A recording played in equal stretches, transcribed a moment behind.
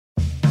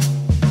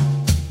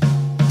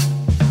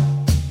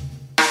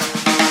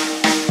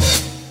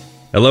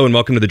Hello and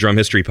welcome to the Drum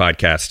History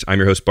Podcast. I'm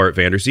your host, Bart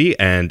Vanderzee,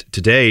 and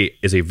today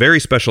is a very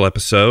special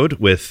episode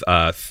with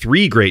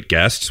three great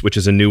guests, which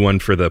is a new one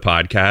for the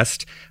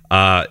podcast.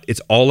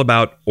 It's all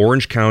about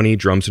Orange County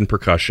drums and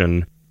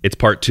percussion. It's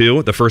part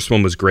two. The first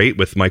one was great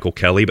with Michael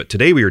Kelly, but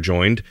today we are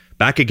joined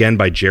back again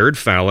by Jared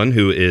Fallon,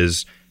 who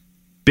is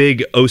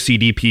big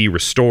OCDP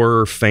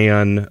restorer,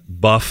 fan,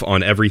 buff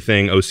on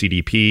everything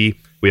OCDP.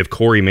 We have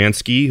Corey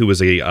Mansky, who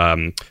was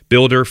a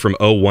builder from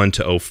 01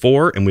 to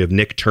 04, and we have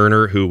Nick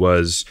Turner, who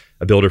was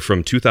a builder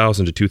from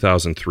 2000 to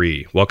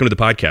 2003. Welcome to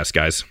the podcast,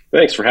 guys.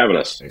 Thanks for having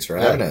us. Thanks for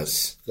having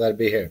us. Glad to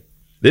be here.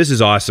 This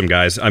is awesome,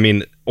 guys. I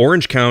mean,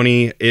 Orange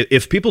County,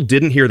 if people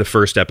didn't hear the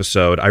first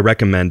episode, I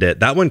recommend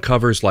it. That one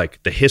covers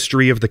like the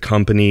history of the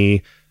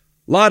company,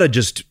 a lot of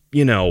just,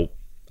 I don't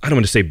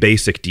want to say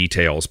basic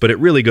details, but it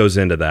really goes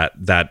into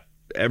that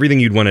everything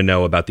you'd want to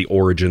know about the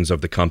origins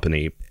of the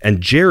company. And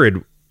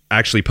Jared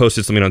actually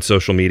posted something on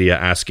social media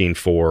asking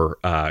for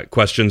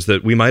questions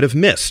that we might have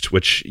missed,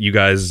 which you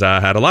guys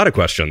had a lot of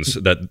questions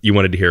that you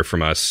wanted to hear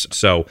from us.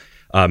 So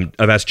I've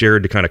asked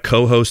Jared to kind of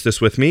co-host this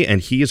with me,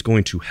 and he is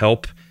going to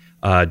help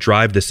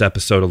drive this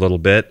episode a little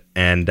bit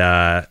and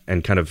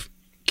kind of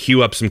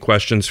queue up some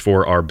questions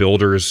for our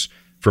builders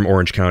from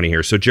Orange County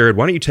here. So Jared,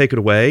 why don't you take it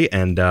away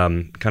and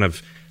kind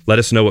of let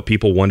us know what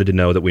people wanted to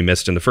know that we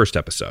missed in the first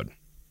episode?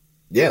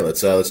 Yeah,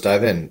 let's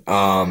dive in.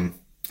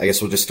 I guess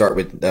we'll just start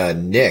with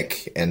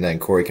Nick, and then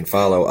Corey can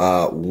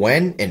follow.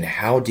 When and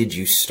how did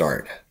you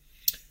start?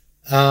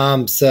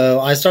 So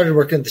I started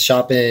working at the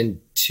shop it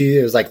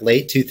was like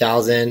late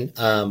 2000.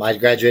 I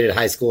graduated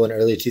high school in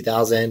early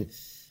 2000.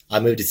 I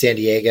moved to San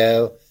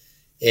Diego,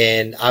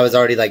 and I was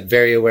already like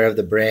very aware of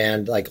the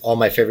brand, like all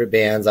my favorite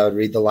bands. I would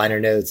read the liner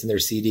notes and their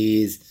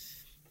CDs.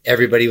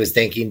 Everybody was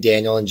thanking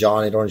Daniel and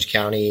John at Orange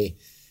County.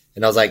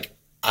 And I was like,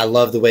 I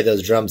love the way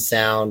those drums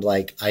sound.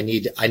 Like I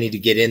need to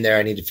get in there.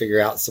 I need to figure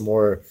out some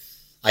more.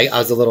 I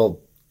was a little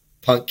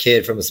punk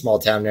kid from a small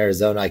town in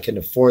Arizona. I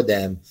couldn't afford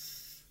them,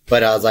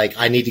 but I was like,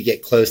 I need to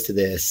get close to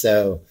this.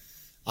 So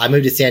I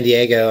moved to San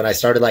Diego, and I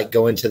started like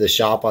going to the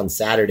shop on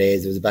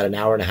Saturdays. It was about an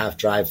hour and a half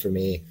drive for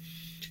me.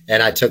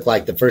 And I took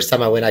the first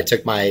time I went, I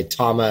took my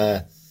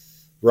Tama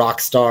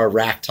Rockstar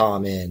rack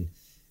tom in,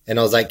 and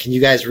I was like, can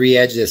you guys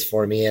re-edge this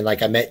for me? And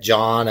like, I met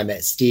John, I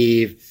met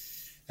Steve,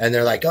 and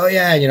they're like, oh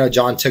yeah.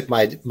 John took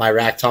my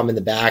rack tom in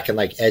the back and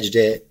like edged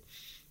it.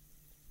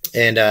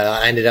 And they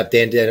ended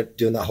up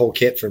doing the whole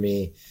kit for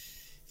me.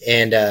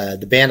 And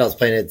the band I was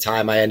playing at the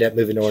time, I ended up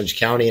moving to Orange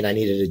County, and I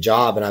needed a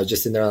job. And I was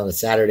just in there on a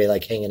Saturday,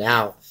 like hanging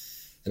out.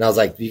 And I was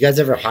like, you guys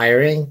ever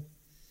hiring?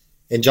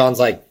 And John's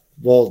like,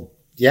 well,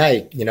 yeah,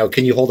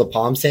 can you hold a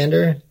palm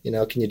sander?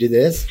 Can you do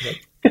this?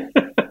 Like,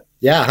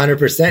 yeah,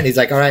 100%. He's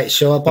like, all right,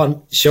 show up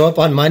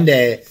on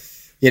Monday,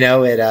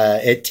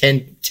 at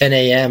 10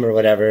 a.m. or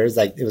whatever.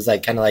 It was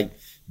kind of like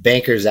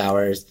banker's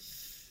hours.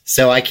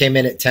 So I came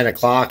in at 10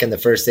 o'clock, and the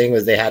first thing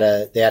was they had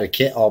a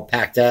kit all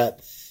packed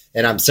up.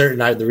 And I'm certain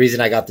the reason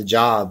I got the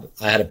job,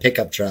 I had a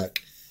pickup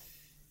truck.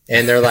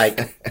 And they're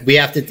like, we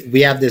have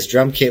this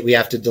drum kit we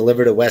have to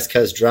deliver to West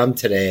Coast Drum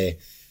today.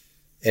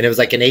 And it was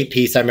like an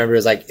 8-piece. I remember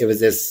it was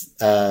this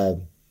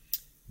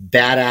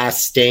badass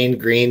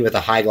stained green with a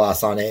high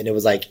gloss on it. And it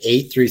was like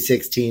 8 through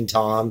 16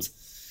 toms.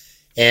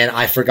 And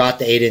I forgot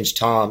the 8-inch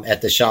tom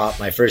at the shop,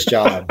 my first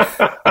job. You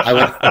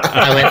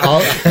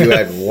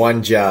had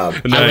one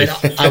job.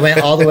 Nice. I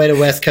went all the way to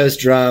West Coast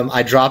Drum.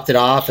 I dropped it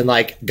off and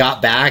like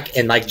got back,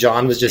 and like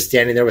John was just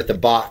standing there with the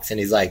box, and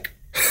he's like,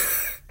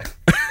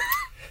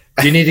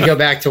 you need to go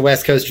back to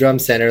West Coast Drum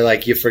Center.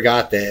 Like, you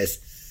forgot this.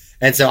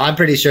 And so I'm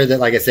pretty sure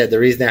that, like I said, the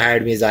reason they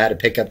hired me is I had a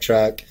pickup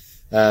truck.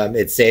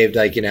 It saved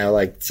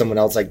like someone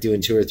else like doing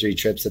 2 or 3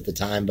 trips at the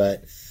time.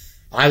 But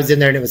I was in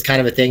there, and it was kind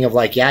of a thing of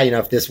like, yeah,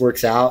 if this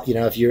works out,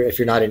 if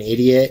you're not an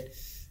idiot.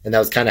 And that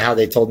was kind of how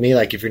they told me,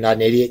 like, if you're not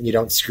an idiot and you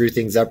don't screw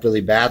things up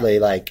really badly,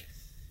 like,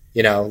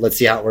 let's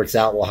see how it works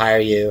out. We'll hire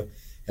you.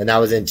 And that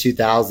was in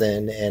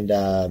 2000.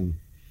 And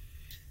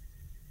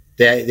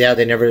they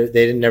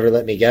didn't never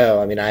let me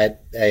go. I mean, I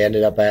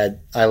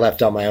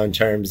left on my own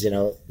terms,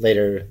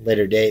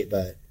 later date,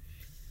 but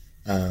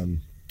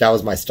that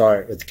was my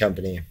start with the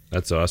company.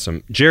 That's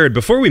awesome. Jared,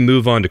 before we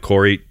move on to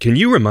Corey, can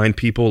you remind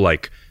people,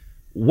 like,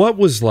 what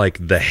was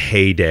like the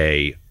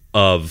heyday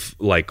of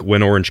like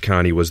when Orange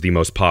County was the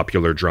most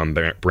popular drum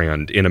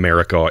brand in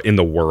America, in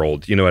the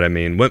world? You know what I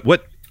mean? What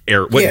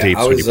dates would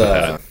you put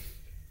that at?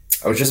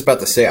 I was just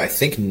about to say, I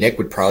think Nick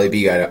would probably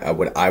be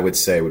what I would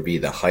say would be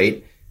the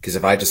height. Because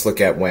if I just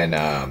look at when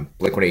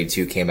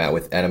Blink-182 came out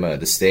with Enema of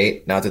the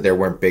State, not that there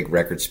weren't big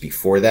records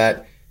before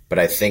that, but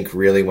I think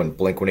really when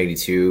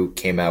Blink-182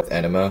 came out with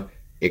Enema,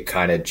 it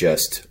kind of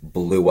just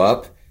blew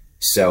up.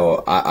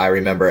 So I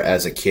remember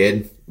as a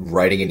kid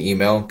writing an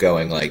email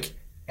going like,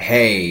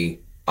 hey,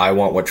 I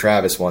want what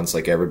Travis wants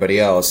like everybody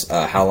else.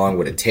 How long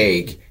would it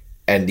take?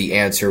 And the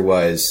answer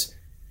was,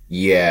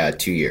 yeah,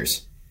 2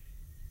 years.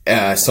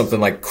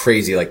 Something like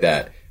crazy like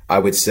that. I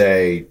would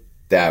say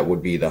that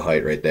would be the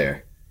height right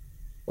there.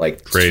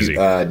 Like crazy.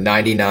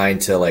 99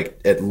 to like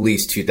at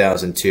least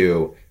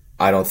 2002.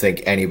 I don't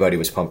think anybody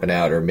was pumping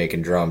out or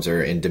making drums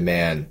or in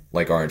demand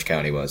like Orange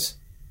County was.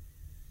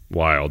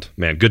 Wild,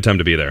 man. Good time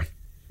to be there.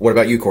 What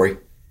about you, Corey?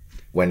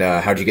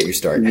 How'd you get your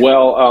start?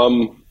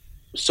 Well,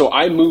 so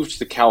I moved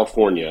to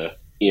California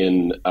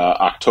in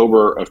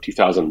October of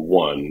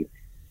 2001,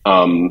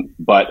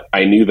 but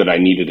I knew that I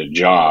needed a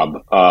job.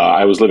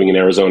 I was living in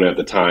Arizona at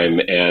the time,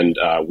 and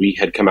we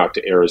had come out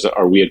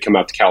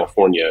to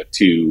California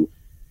to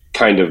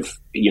kind of,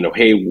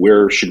 hey,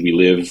 where should we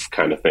live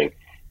kind of thing.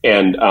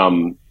 And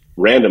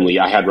randomly,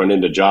 I had run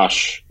into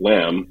Josh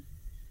Lamb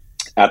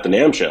at the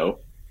NAMM show.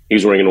 He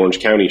was wearing an Orange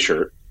County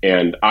shirt,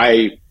 and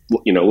I,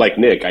 like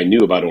Nick, I knew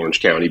about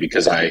Orange County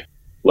because I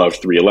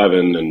loved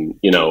 311, and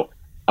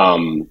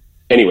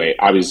anyway,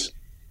 I was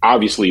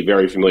obviously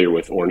very familiar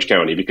with Orange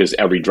County because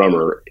every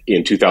drummer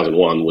in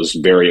 2001 was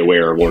very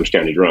aware of Orange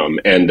County Drum,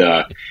 and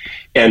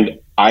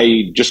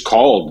I just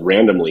called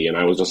randomly, and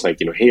I was just like,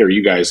 hey, are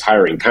you guys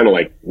hiring? Kind of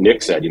like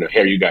Nick said, hey,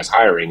 are you guys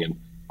hiring? And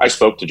I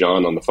spoke to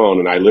John on the phone,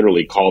 and I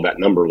literally called that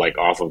number like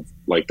off of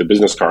like the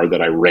business card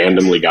that I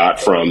randomly got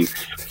from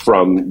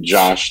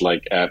Josh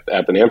like at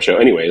the NAMM show.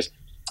 Anyways,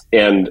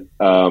 and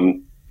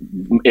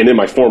in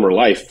my former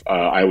life,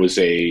 I was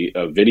a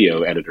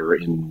video editor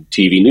in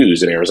TV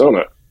news in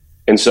Arizona,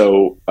 and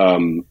so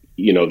the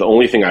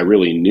only thing I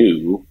really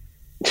knew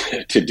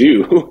to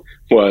do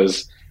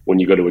was when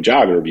you go to a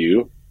job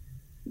interview,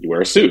 you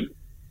wear a suit.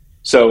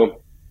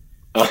 So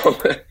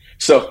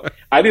so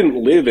I didn't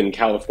live in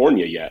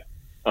California yet.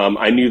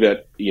 I knew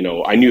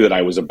that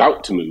I was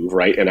about to move,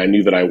 right? And I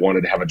knew that I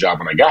wanted to have a job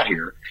when I got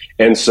here.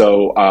 And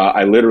so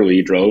I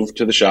literally drove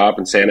to the shop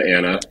in Santa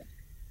Ana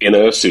in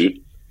a suit,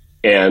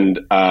 and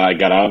I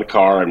got out of the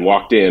car and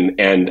walked in.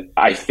 And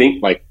I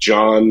think like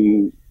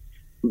John,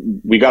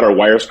 we got our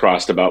wires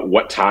crossed about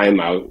what time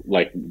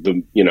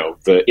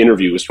the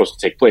interview was supposed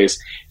to take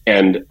place.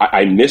 And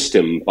I missed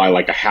him by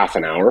like a half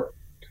an hour.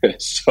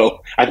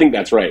 So I think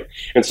that's right.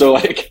 And so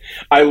like,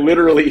 I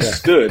literally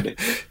stood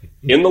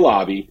in the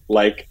lobby,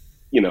 like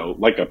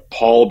a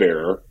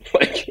pallbearer,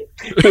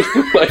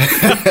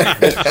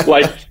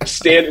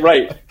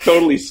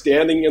 totally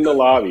standing in the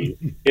lobby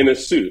in a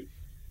suit.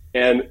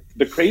 And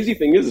the crazy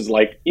thing is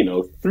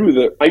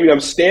I'm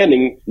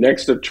standing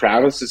next to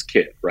Travis's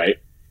kid, right?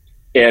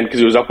 And because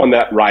it was up on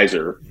that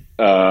riser,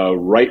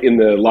 right in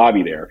the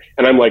lobby there.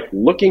 And I'm like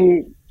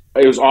looking,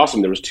 it was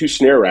awesome. There was 3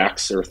 snare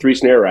racks in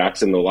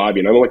the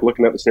lobby, and I'm like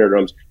looking at the snare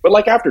drums. But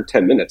like after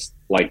 10 minutes,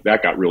 like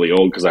that got really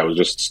old because I was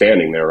just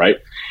standing there, right?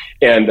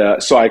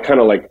 And so I kind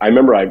of I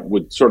remember I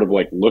would sort of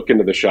like look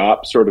into the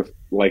shop sort of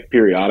like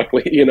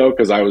periodically,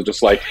 because I was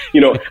just like,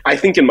 I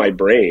think in my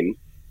brain,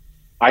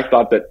 I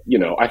thought that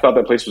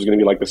place was going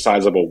to be like the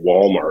size of a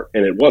Walmart,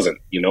 and it wasn't.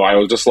 I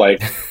was just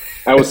like,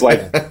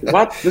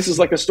 what? This is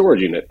like a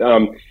storage unit.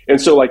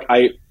 And so like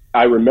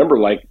I remember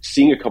like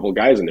seeing a couple of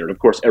guys in there, and of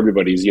course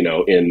everybody's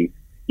in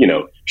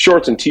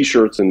shorts and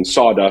t-shirts and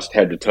sawdust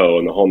head to toe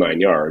and the whole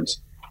 9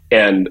 yards.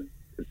 And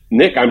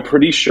Nick, I'm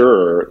pretty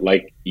sure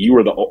like you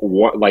were the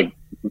one, like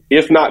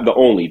if not the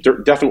only,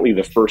 definitely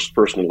the first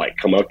person to like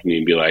come up to me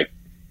and be like,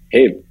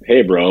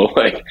 hey bro,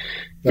 like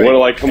you want to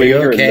like come in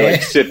here and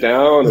like sit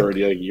down, or do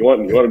you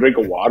want to drink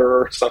a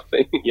water or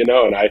something,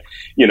 And I,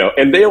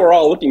 and they were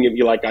all looking at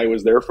me like I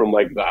was there from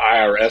like the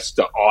IRS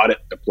to audit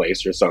the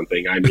place or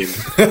something. I mean,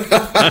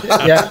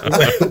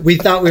 yeah, we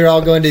thought we were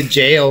all going to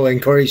jail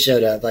when Corey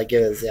showed up. Like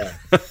it was,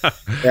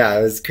 yeah,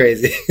 it was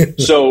crazy.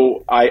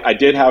 So I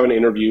did have an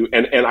interview,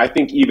 and I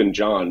think even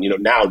John,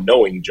 now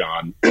knowing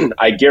John,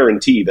 I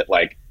guarantee that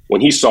like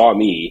when he saw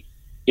me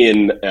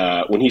in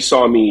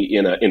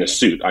a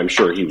suit, I'm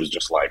sure he was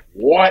just like,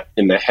 what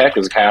in the heck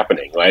is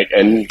happening? Like,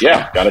 and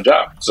yeah, got a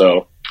job.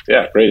 So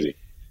yeah, crazy.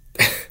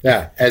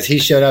 Yeah. As he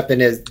showed up in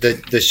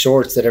the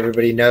shorts that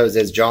everybody knows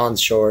as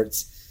John's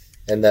shorts,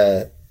 and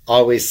the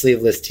always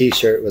sleeveless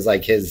t-shirt was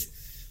like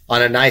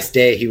on a nice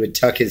day, he would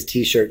tuck his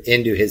t-shirt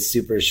into his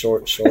super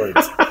short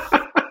shorts.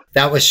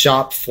 That was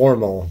shop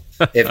formal.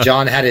 If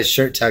John had his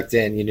shirt tucked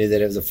in, you knew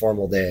that it was a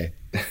formal day.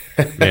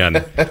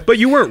 Man, but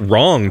you weren't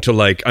wrong to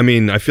like, I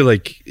mean, I feel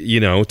like,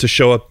 to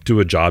show up to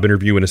a job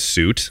interview in a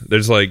suit,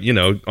 there's like,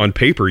 on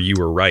paper you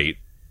were right,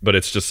 but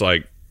it's just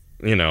like,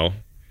 you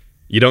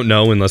don't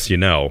know unless you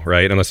know,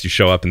 right? Unless you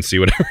show up and see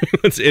whatever.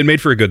 It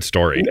made for a good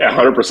story. Yeah,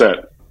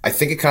 100%. I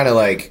think it kind of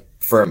like,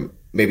 from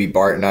maybe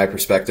Bart and I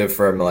perspective,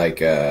 from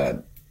like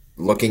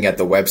looking at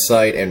the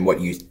website and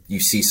what you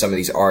see some of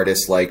these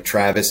artists like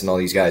Travis and all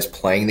these guys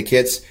playing the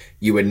kits,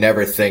 you would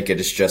never think it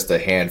is just a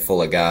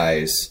handful of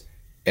guys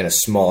in a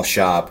small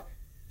shop,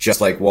 just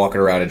like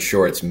walking around in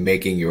shorts,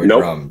 making your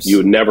drums. You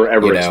would never,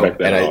 ever expect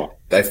that at all.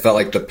 I felt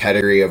like the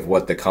pedigree of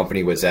what the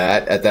company was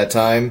at that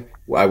time,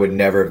 I would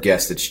never have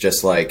guessed it's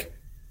just like,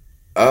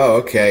 oh,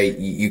 okay,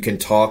 you can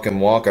talk and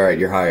walk. All right,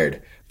 you're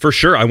hired. For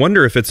sure. I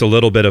wonder if it's a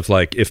little bit of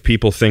like, if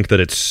people think that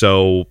it's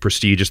so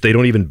prestigious, they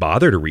don't even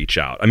bother to reach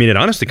out. I mean, it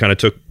honestly kind of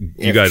took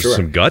you guys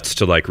some guts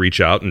to like reach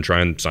out and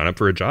try and sign up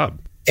for a job.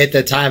 At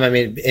the time, I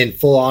mean, in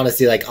full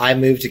honesty, like I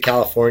moved to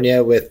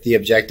California with the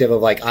objective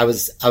of like, I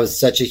was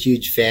such a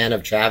huge fan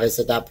of Travis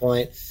at that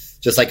point,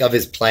 just like of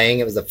his playing.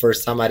 It was the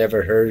first time I'd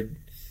ever heard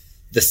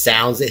the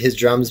sounds that his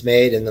drums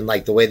made, and then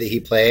like the way that he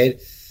played.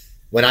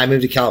 When I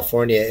moved to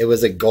California, it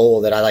was a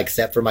goal that I like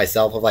set for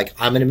myself of like,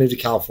 I'm going to move to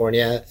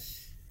California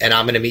and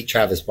I'm going to meet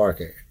Travis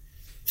Barker.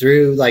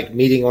 Through like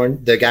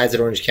meeting the guys at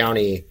Orange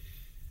County,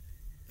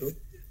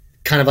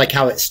 kind of like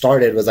how it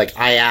started was like,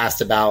 I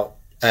asked about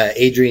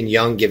Adrian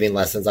Young giving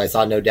lessons. I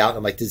saw No Doubt. And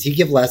I'm like, does he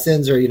give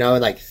lessons? Or,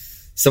 and like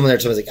someone there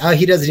told me like, oh,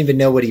 he doesn't even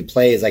know what he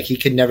plays. Like he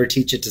could never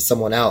teach it to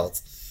someone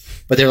else.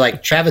 But they're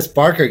like, Travis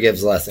Barker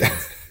gives lessons.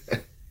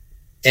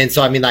 And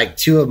so, I mean, like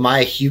two of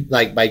my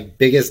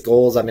biggest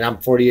goals, I mean, I'm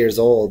 40 years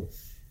old.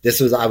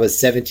 I was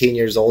 17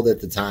 years old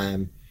at the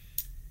time.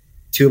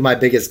 Two of my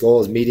biggest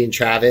goals, meeting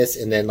Travis.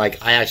 And then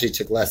like, I actually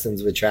took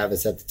lessons with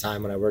Travis at the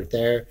time when I worked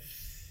there.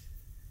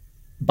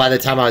 By the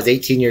time I was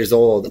 18 years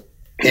old,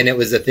 and it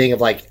was a thing of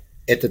like,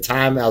 at the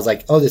time I was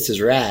like, oh, this is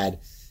rad.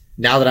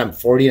 Now that I'm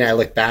 40 and I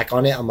look back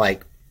on it, I'm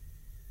like,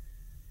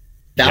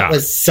 that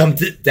was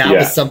something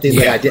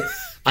that I did.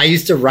 I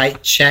used to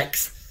write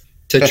checks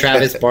to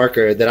Travis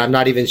Barker that I'm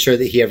not even sure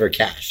that he ever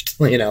cashed,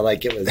 like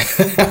it was,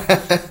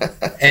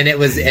 and it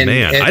was, and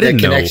I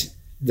didn't know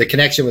the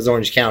connection was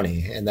Orange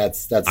County. And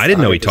that's, I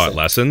didn't 100%. Know he taught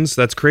lessons.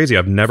 That's crazy.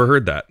 I've never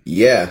heard that.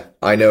 Yeah.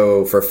 I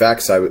know for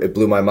facts. It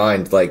blew my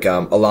mind. Like,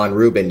 Alon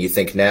Rubin, you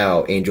think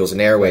now Angels and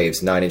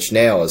Airwaves, 9 Inch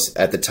Nails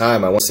at the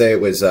time. I want to say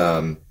it was,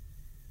 FedEx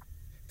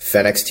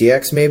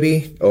TX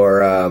maybe,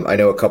 or I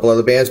know a couple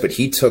other bands, but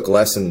he took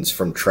lessons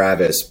from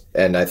Travis,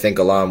 and I think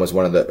Alon was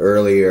one of the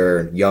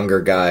earlier younger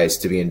guys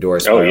to be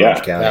endorsed by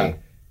Orange County. Yeah.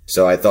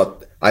 So I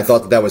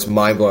thought that was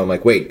mind blowing. I'm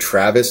like, wait,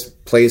 Travis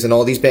plays in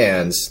all these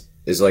bands,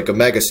 is like a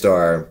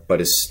megastar, but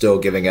is still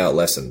giving out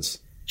lessons.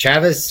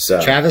 Travis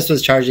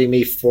was charging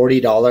me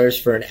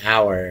 $40 for an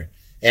hour,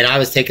 and I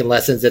was taking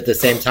lessons at the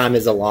same time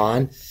as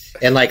Alon,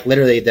 and like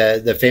literally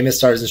the famous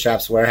Stars and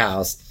Straps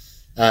warehouse.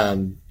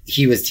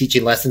 He was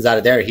teaching lessons out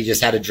of there. He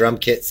just had a drum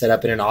kit set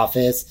up in an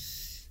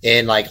office,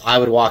 and like I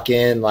would walk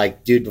in,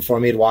 like dude before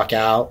me would walk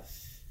out.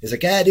 He's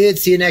like, "Yeah, dude,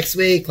 see you next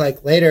week,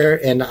 like later."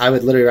 And I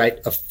would literally write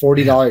a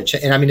 $40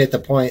 check. And I mean, at the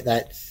point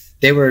that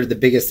they were the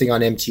biggest thing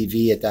on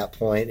MTV at that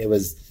point, it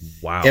was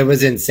it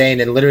was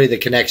insane. And literally, the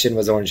connection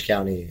was Orange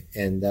County,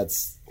 and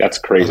that's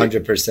crazy,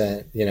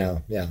 100%.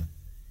 Yeah,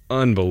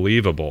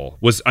 unbelievable.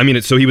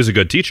 So he was a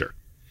good teacher.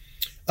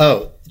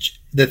 Oh.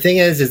 The thing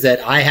is that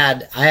I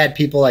had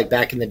people like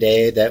back in the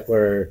day that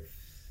were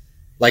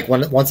like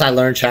once I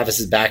learned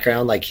Travis's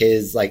background, like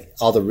his like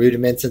all the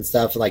rudiments and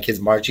stuff, and like his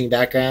marching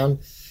background,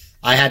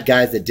 I had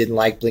guys that didn't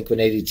like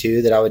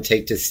Blink-182 that I would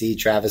take to see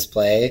Travis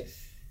play,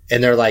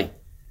 and they're like,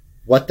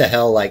 "What the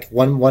hell?" Like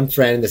one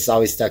friend, this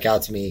always stuck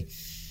out to me.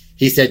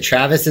 He said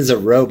Travis is a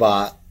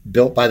robot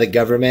built by the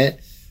government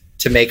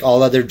to make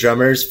all other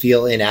drummers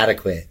feel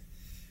inadequate.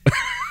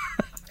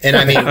 And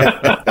I mean,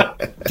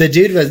 the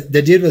dude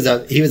was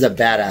a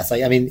badass.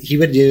 Like, I mean, he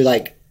would do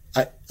like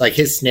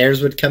his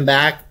snares would come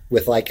back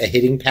with like a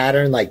hitting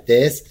pattern like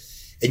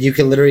this, and you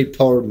can literally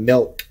pour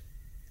milk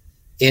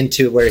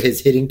into where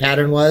his hitting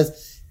pattern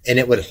was, and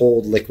it would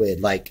hold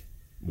liquid. Like,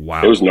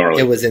 wow, it was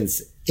gnarly. It was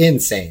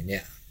insane.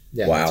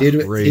 Yeah. Wow,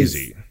 dude,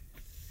 crazy.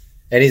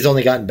 And he's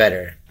only gotten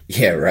better.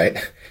 Yeah,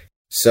 right.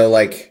 So,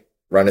 like,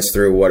 run us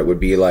through what it would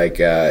be like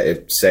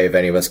if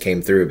any of us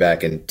came through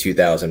back in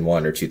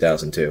 2001 or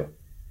 2002.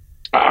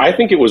 I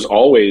think it was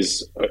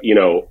always,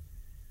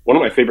 one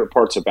of my favorite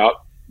parts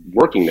about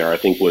working there, I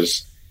think,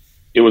 was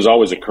it was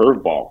always a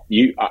curveball.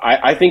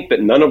 I think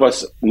that none of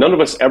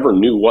us ever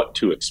knew what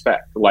to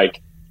expect.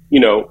 Like,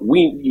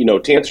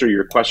 to answer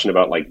your question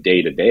about like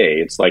day to day,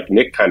 it's like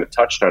Nick kind of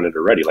touched on it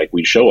already. Like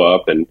we'd show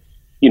up and,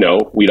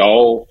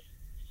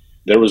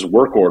 there was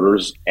work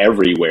orders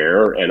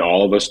everywhere, and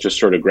all of us just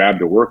sort of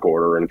grabbed a work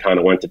order and kind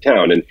of went to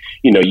town. And,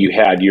 you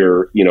had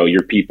your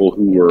people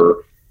who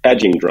were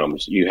edging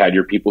drums. You had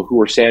your people who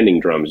were sanding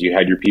drums. You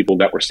had your people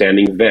that were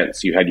sanding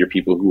vents. You had your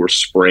people who were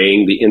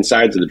spraying the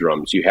insides of the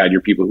drums. You had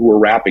your people who were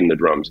wrapping the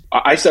drums.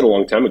 I said a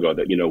long time ago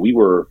that, we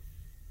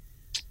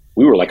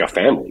were like a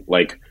family.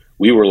 Like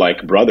we were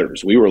like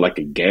brothers. We were like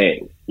a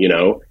gang,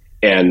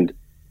 and,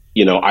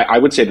 I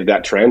would say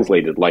that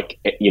translated like,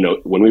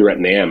 when we were at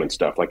NAMM and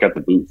stuff, like at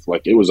the booth,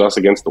 like it was us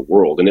against the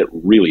world. And it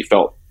really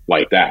felt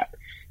like that.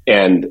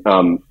 And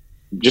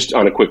just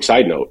on a quick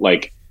side note,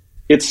 like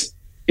it's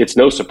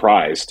no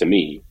surprise to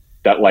me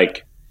that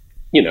like,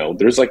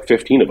 there's like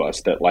 15 of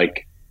us that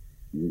like,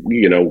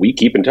 we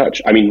keep in touch.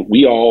 I mean,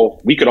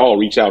 we could all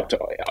reach out to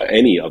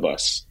any of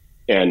us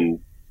and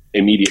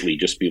immediately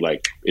just be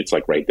like, it's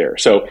like right there.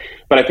 So,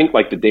 but I think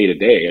like the day to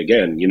day,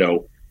 again,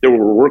 there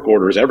were work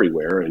orders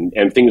everywhere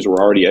and things were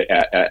already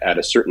at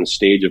a certain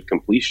stage of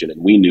completion.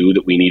 And we knew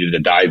that we needed to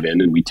dive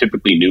in, and we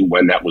typically knew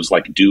when that was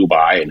like due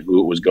by and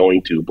who it was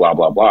going to, blah,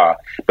 blah, blah.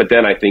 But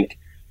then I think,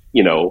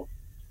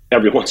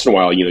 every once in a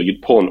while,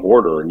 you'd pull an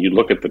order and you'd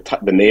look at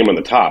the name on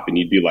the top and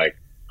you'd be like,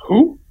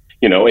 who?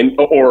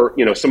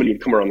 Or somebody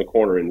would come around the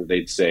corner and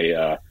they'd say,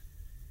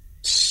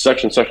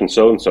 such and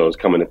so is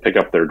coming to pick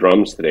up their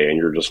drums today. And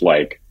you're just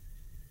like,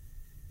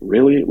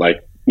 really?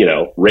 Like,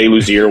 Ray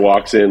Luzier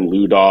walks in,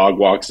 Lou Dog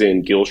walks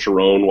in, Gil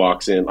Sharon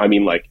walks in. I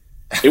mean, like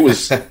It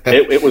was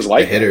it was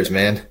like the hitters,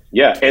 man.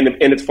 Yeah, and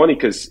it's funny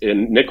because,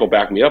 and Nick will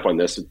back me up on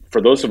this,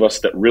 for those of us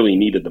that really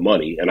needed the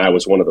money, and I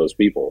was one of those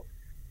people,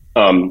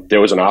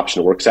 there was an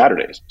option to work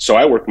Saturdays. So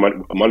I worked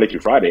Monday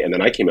through Friday, and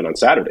then I came in on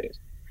Saturdays.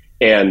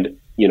 And,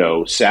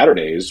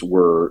 Saturdays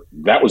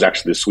that was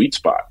actually the sweet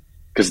spot,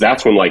 because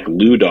that's when like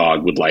Lou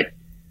Dog would like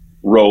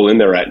roll in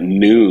there at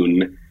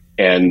noon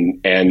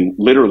and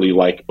literally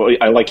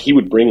he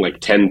would bring like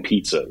 10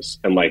 pizzas,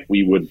 and like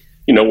we would,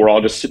 we're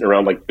all just sitting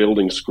around like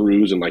building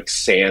screws and like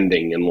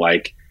sanding, and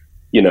like,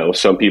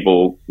 some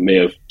people may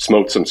have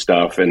smoked some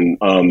stuff and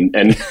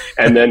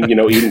then,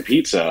 eating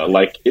pizza.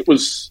 Like it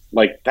was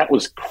like, that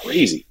was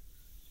crazy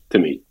to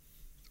me.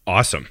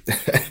 Awesome.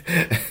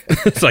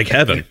 It's like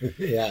heaven.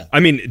 Yeah. I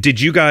mean, did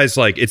you guys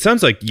it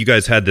sounds like you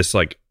guys had this,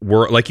 like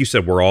you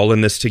said, we're all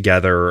in this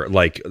together.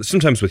 Like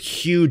sometimes with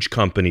huge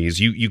companies,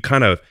 you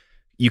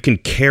can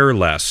care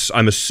less.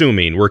 I'm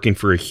assuming working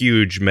for a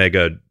huge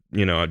mega,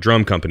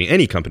 drum company,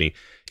 any company,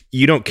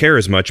 you don't care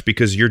as much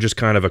because you're just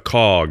kind of a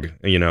cog,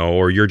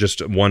 or you're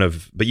just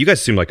but you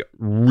guys seem like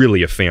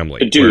really a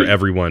family where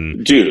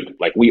everyone. Dude,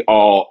 like we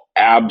all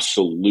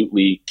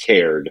absolutely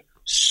cared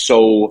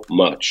so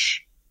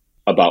much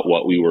about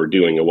what we were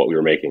doing and what we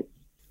were making.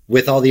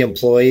 With all the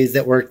employees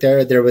that worked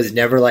there was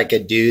never like a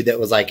dude that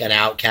was like an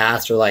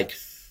outcast or like,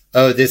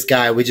 oh, this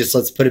guy,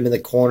 let's put him in the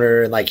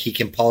corner and like he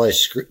can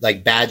polish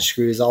like badge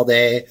screws all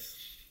day.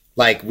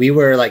 Like we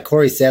were, like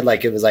Corey said,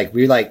 like it was like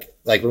we we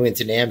went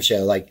to NAMM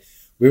show, like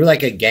we were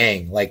like a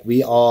gang. Like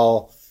we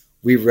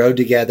rode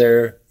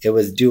together. It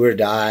was do or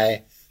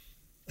die.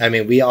 I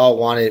mean, we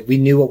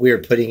knew what we were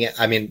putting in.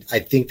 I mean, I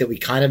think that we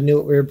kind of knew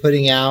what we were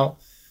putting out.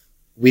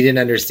 We didn't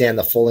understand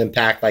the full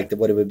impact, like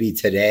what it would be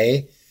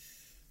today.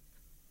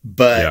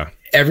 But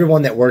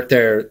everyone that worked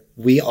there,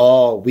 we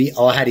all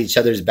had each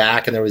other's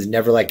back, and there was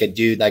never like a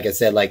dude, like I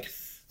said, like,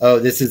 oh,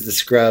 this is the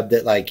scrub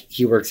that like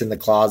he works in the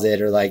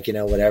closet or like,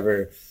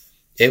 whatever.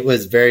 It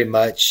was very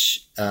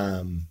much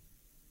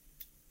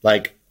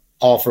like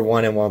all for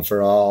one and one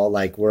for all.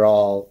 Like we're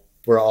all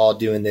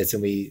doing this,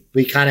 and we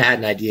kind of had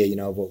an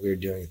idea, of what we were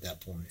doing at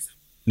that point.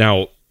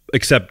 Now,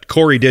 except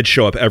Corey did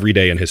show up every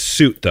day in his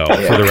suit, though,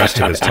 for the rest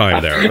of his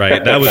time there,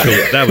 right? That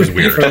was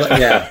weird.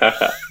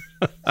 Yeah.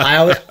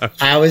 I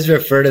always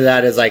refer to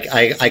that as like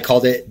I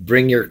called it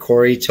 "Bring Your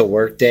Corey to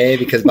Work Day,"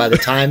 because by the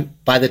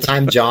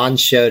time John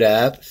showed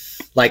up,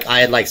 like I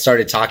had like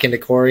started talking to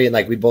Corey, and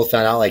like we both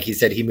found out, like he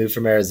said he moved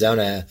from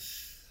Arizona.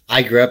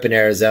 I grew up in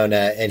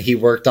Arizona, and he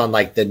worked on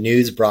like the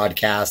news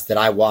broadcast that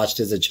I watched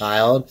as a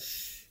child.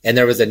 And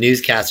there was a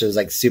newscaster who was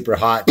like super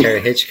hot, Tara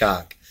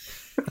Hitchcock.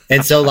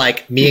 And so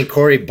like me and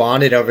Corey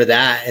bonded over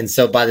that. And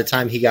so by the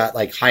time he got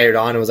like hired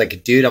on and was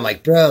like, dude, I'm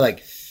like, bro,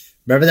 like,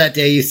 remember that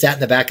day you sat in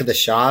the back of the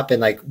shop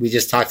and like we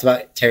just talked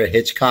about Tara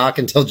Hitchcock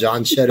until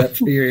John showed up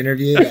for your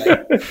interview?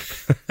 Like,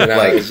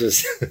 it was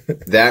just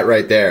that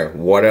right there.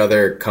 What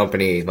other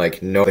company,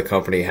 like no other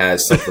company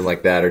has something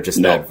like that, or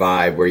just that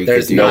vibe where you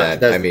could do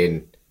that? I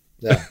mean,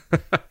 yeah.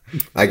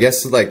 I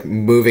guess like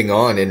moving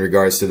on in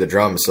regards to the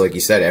drums. So like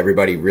you said,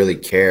 everybody really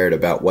cared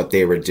about what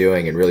they were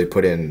doing and really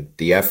put in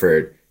the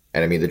effort.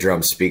 And I mean, the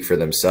drums speak for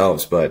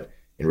themselves, but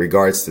in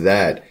regards to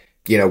that,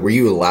 were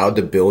you allowed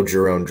to build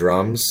your own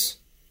drums?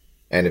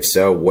 And if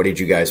so, what did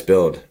you guys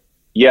build?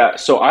 Yeah.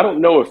 So I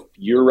don't know if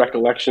your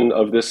recollection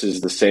of this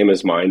is the same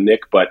as mine,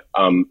 Nick, but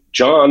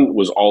John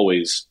was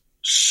always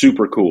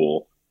super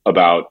cool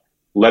about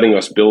letting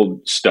us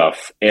build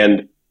stuff.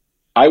 And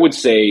I would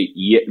say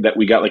that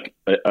we got like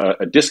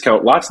a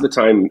discount. Lots of the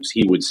times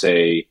he would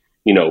say,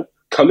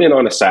 come in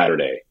on a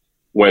Saturday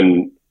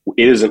when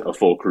it isn't a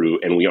full crew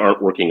and we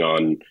aren't working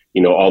on,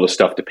 all the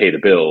stuff to pay the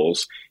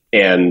bills.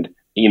 And,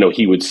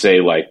 he would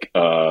say like,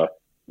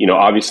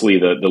 obviously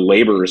the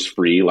labor is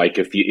free. Like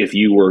if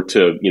you were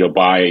to,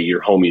 buy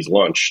your homie's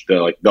lunch,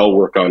 they'll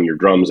work on your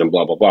drums and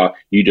blah, blah, blah.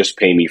 You just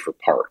pay me for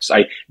parts.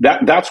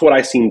 That's what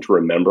I seem to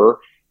remember.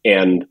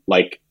 And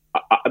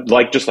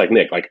just like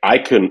Nick, like I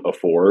couldn't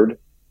afford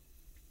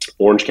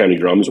Orange County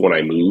Drums when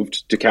I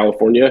moved to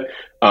California.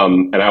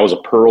 And I was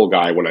a Pearl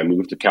guy when I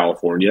moved to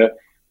California.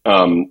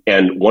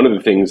 And one of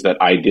the things that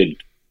I did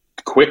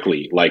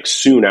quickly, like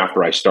soon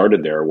after I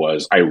started there,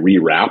 was I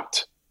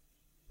rewrapped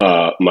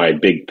my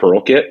big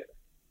Pearl kit.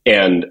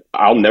 And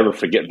I'll never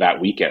forget that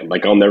weekend.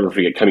 Like I'll never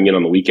forget coming in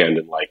on the weekend,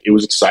 and like it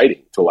was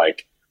exciting to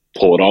like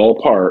pull it all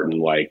apart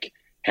and like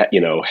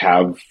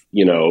have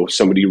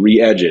somebody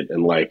re-edge it,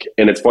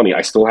 and it's funny,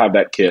 I still have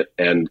that kit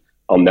and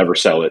I'll never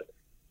sell it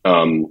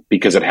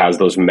because it has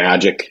those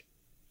magic,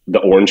 the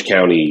Orange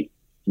County,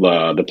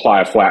 the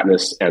ply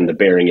flatness and the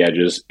bearing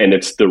edges, and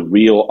it's the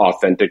real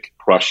authentic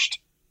crushed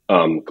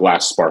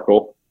glass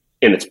sparkle,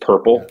 and it's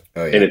purple.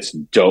 Oh, yeah. And it's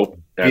dope,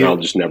 and I'll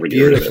just never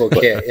get rid of it.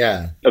 Beautiful kit,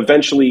 yeah.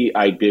 Eventually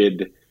I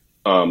did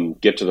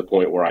get to the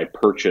point where I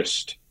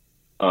purchased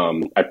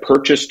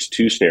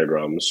 2 snare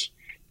drums.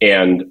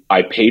 And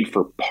I paid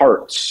for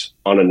parts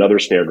on another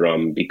snare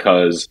drum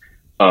because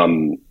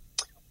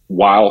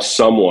while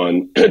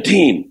someone,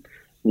 Dean,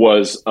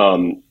 was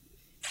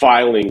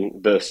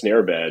filing the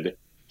snare bed,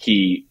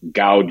 he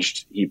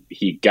gouged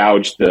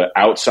the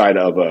outside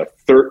of a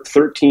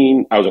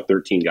 13. I was a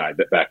 13 guy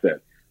back then.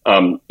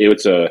 It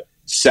was a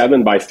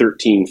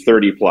 7x13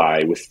 30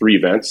 ply with 3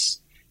 vents,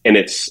 and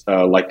it's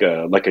like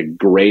a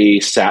gray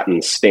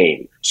satin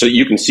stain, so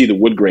you can see the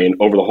wood grain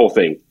over the whole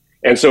thing.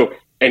 And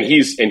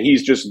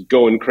he's just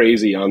going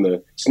crazy on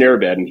the snare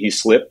bed, and he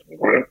slipped,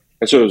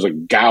 and so there was a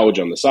gouge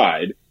on the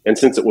side. And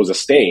since it was a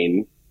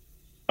stain,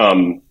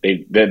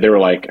 they were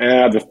like,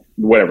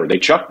 whatever. They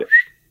chucked it.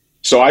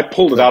 So I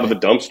pulled it out of the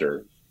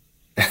dumpster,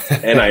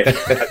 and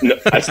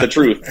that's the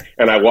truth.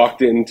 And I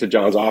walked into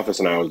John's office,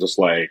 and I was just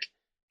like,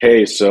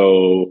 hey,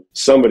 so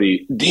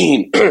somebody,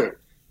 Dean,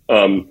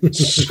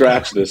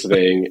 scratch this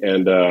thing,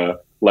 and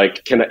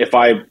if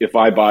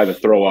I buy the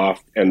throw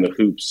off and the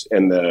hoops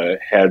and the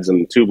heads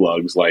and the tube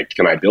lugs,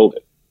 can I build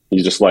it?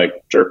 He's just like,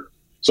 sure.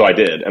 So I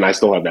did, and I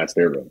still have that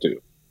snare drum too.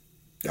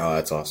 Oh,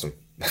 that's awesome.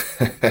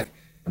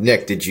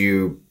 Nick, did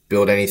you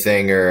build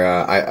anything, or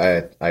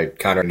I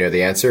kind of know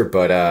the answer,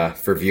 but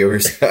for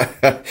viewers,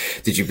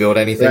 did you build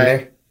anything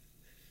there?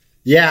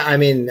 Yeah, I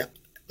mean,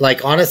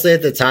 honestly,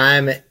 at the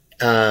time,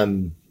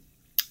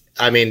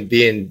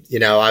 being,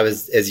 I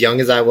was as young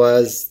as I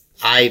was,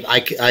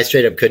 I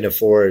straight up couldn't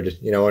afford,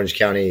 Orange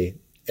County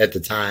at the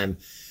time.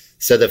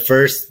 So the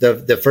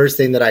first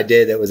thing that I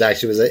did that was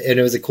actually and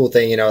it was a cool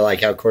thing,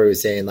 like how Corey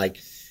was saying,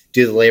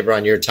 do the labor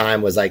on your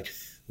time, was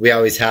we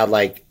always had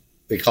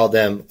we called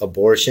them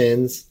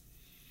abortions,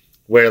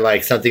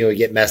 where something would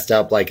get messed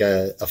up,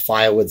 a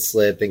file would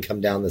slip and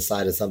come down the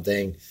side of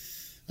something.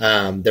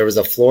 There was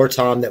a floor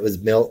tom that was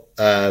built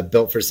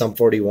for some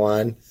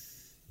 41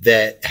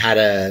 that had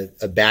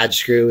a badge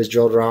screw was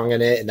drilled wrong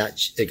in it, and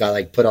it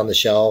got put on the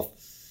shelf.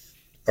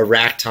 A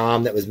rack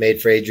tom that was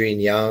made for Adrian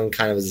Young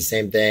kind of was the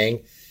same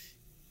thing.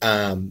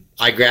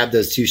 I grabbed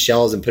those 2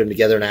 shells and put them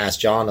together, and I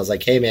asked John, I was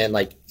like, hey man,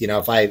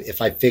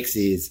 if I fix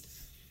these,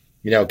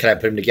 can I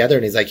put them together?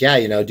 And he's like,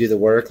 yeah, do the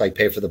work,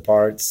 pay for the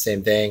parts,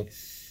 same thing.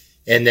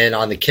 And then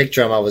on the kick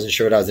drum, I wasn't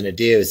sure what I was going to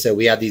do. So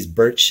we had these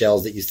birch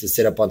shells that used to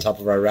sit up on top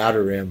of our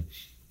router room.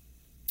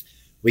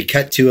 We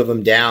cut 2 of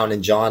them down,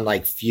 and John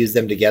fused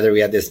them together.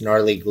 We had this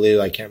gnarly glue.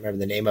 I can't remember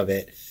the name of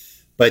it,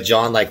 but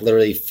John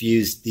literally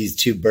fused these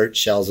 2 birch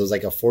shells. It was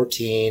a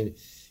 14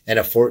 and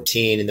a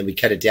 14. And then we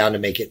cut it down to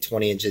make it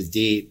 20 inches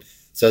deep.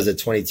 So it was a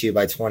 22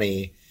 by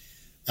 20.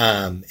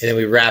 And then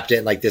we wrapped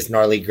it in this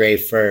gnarly gray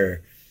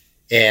fur.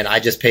 And I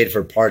just paid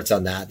for parts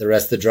on that. The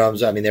rest of the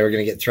drums, they were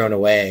going to get thrown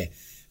away.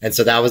 And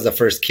so that was the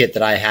first kit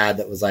that I had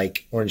that was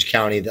Orange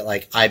County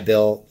that I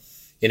built.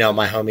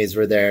 My homies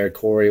were there,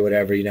 Corey,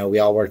 whatever, we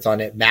all worked on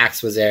it.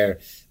 Max was there.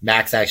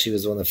 Max actually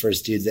was one of the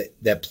first dudes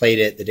that played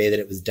it the day that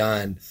it was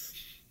done.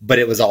 But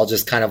it was all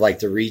just kind of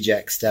the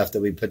reject stuff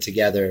that we put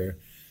together.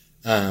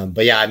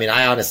 But yeah,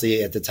 I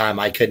honestly, at the time,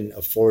 I couldn't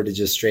afford to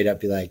just straight up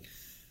be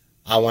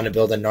I want to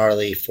build a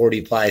gnarly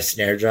 40 ply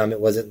snare drum. It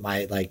wasn't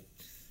my,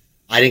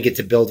 I didn't get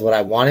to build what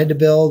I wanted to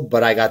build,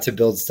 but I got to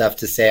build stuff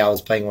to say I was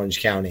playing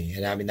Orange County.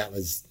 And that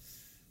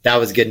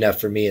was good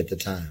enough for me at the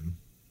time.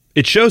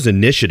 It shows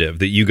initiative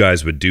that you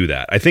guys would do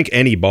that. I think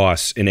any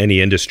boss in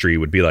any industry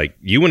would be like,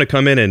 you want to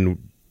come in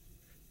and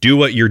do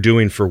what you're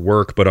doing for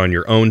work, but on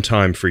your own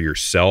time for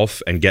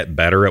yourself and get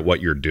better at what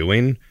you're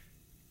doing.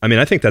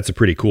 I think that's a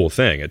pretty cool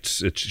thing. It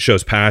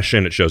shows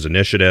passion. It shows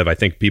initiative. I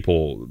think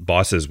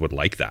bosses would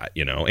like that,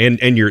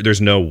 and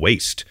there's no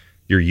waste.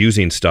 You're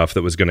using stuff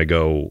that was going to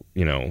go,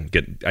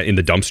 get in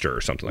the dumpster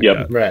or something like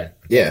that. Right.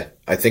 Yeah.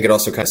 I think it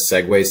also kind of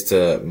segues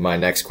to my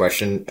next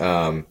question.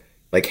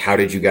 How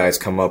did you guys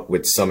come up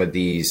with some of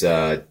these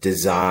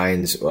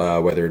designs,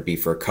 whether it be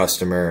for a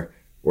customer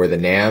or the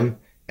NAMM?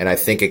 And I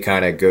think it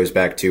kind of goes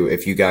back to,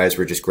 if you guys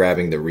were just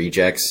grabbing the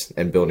rejects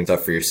and building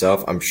stuff for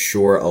yourself, I'm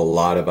sure a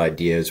lot of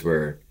ideas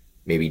were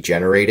maybe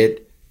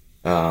generated,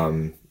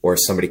 or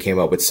somebody came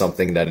up with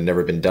something that had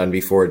never been done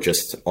before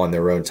just on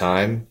their own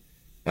time.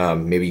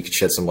 Maybe you could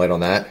shed some light on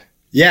that.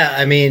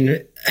 Yeah,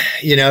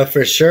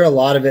 for sure, a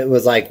lot of it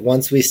was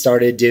once we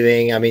started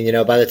doing,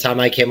 by the time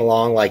I came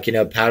along,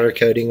 powder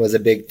coating was a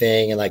big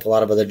thing, and a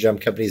lot of other drum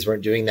companies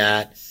weren't doing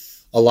that.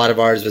 A lot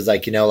of ours was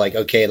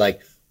okay,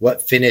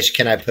 what finish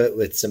can I put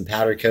with some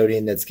powder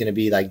coating that's going to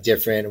be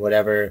different,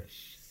 whatever.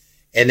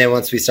 And then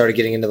once we started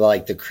getting into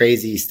the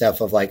crazy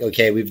stuff of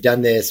okay, we've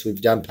done this,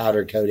 we've done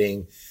powder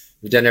coating,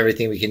 we've done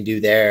everything we can do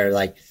there.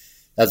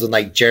 That's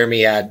when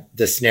Jeremy had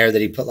the snare that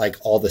he put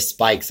all the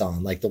spikes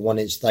on, the 1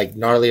 inch,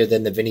 gnarlier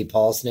than the Vinnie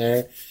Paul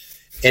snare.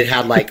 It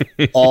had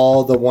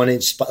all the 1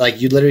 inch,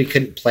 you literally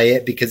couldn't play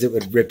it because it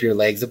would rip your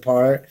legs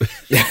apart.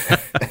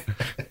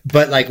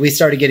 But we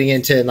started getting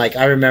into, and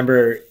I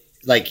remember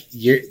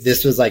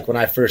this was when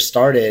I first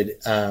started,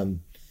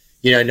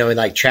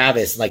 knowing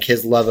Travis,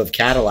 his love of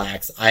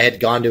Cadillacs. I had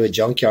gone to a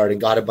junkyard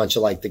and got a bunch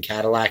of the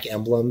Cadillac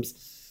emblems,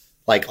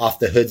 off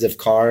the hoods of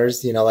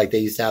cars, they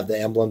used to have the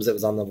emblems that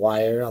was on the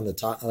wire on the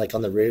top,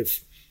 on the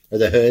roof or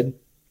the hood.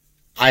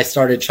 I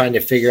started trying to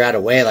figure out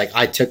a way,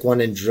 I took one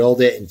and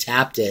drilled it and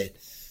tapped it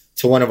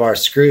to one of our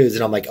screws.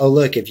 And I'm oh,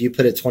 look, if you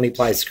put a 20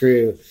 ply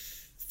screw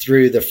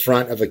through the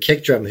front of a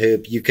kick drum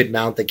hoop, you could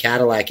mount the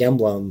Cadillac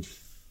emblem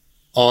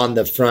on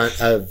the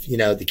front of,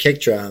 the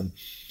kick drum.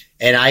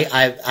 And I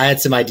had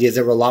some ideas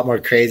that were a lot more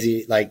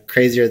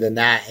crazier than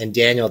that. And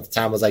Daniel at the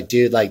time was like,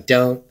 dude, like,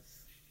 don't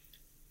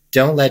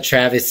let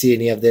Travis see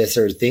any of this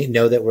or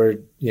know that we're,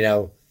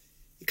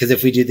 because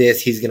if we do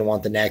this, he's going to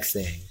want the next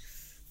thing.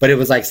 But it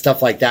was like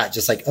stuff like that.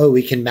 Just like,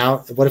 we can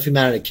what if we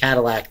mounted a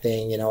Cadillac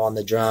thing, on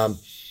the drum?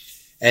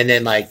 And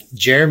then like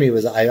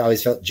I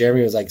always felt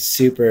Jeremy was like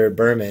super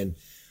Berman,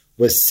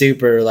 was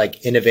super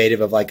like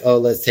innovative of like,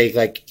 let's take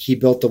like, he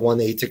built the one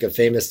that he took a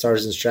famous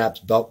Stars and Straps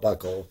belt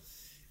buckle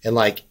and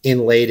like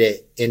inlaid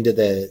it into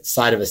the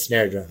side of a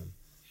snare drum.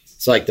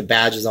 So like the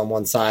badge is on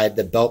one side,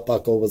 the belt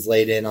buckle was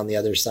laid in on the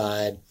other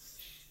side.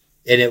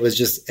 And it was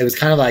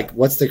kind of like,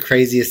 what's the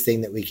craziest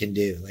thing that we can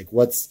do? Like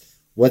what's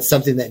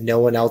something that no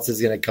one else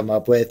is going to come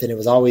up with? And it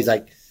was always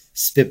like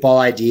spitball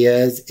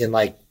ideas, and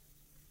like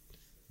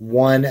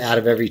 1 out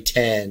of every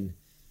 10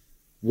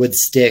 would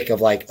stick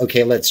of like,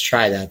 okay, let's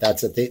try that.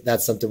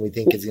 That's something we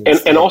think is going to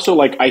stick. And also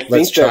like, I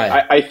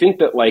think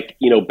that like,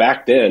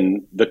 back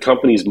then the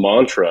company's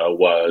mantra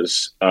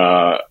was,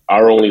 our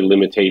only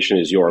limitation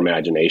is your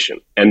imagination.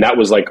 And that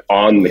was like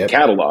on the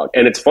catalog.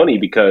 And it's funny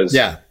because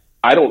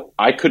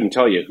I couldn't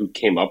tell you who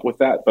came up with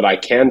that, but I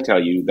can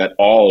tell you that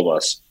all of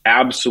us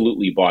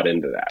absolutely bought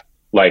into that.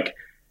 Like,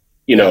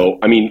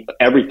 I mean,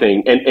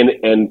 everything.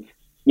 And,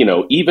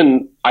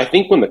 even I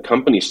think when the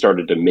company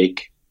started to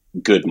make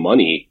good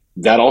money,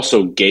 that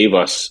also gave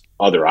us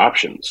other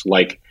options.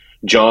 Like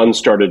John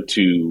started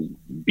to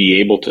be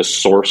able to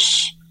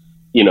source,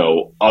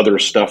 other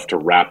stuff to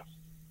wrap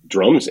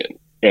drums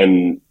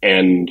in.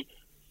 And,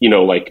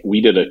 like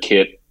we did a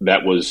kit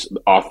that was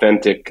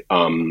authentic,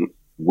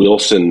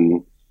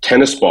 Wilson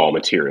tennis ball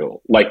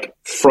material, like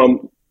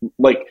from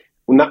like,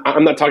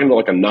 I'm not talking about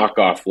like a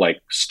knockoff,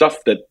 like stuff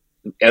that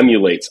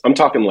emulates. I'm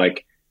talking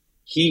like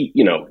he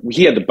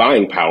had the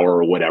buying power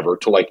or whatever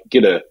to like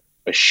get a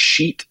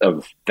sheet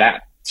of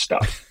that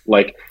stuff,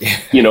 like,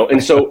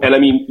 and so, and I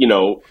mean,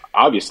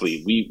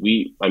 obviously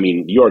I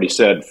mean, you already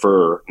said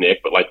fur,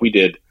 Nick, but like we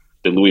did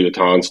the Louis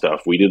Vuitton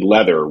stuff, we did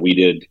leather, we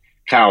did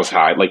cow's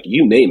hide, like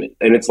you name it.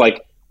 And it's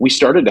like, we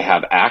started to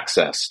have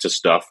access to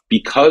stuff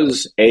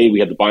because A, we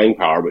had the buying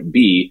power, but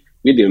B,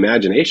 we had the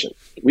imagination.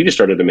 We just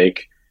started to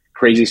make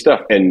crazy stuff.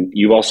 And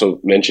you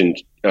also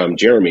mentioned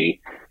Jeremy,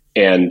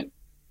 and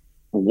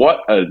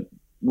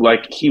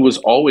he was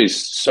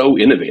always so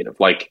innovative.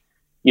 Like,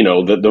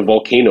 the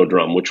Volcano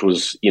drum, which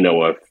was,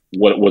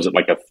 what was it,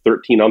 like a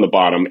 13 on the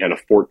bottom and a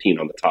 14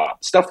 on the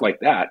top. Stuff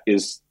like that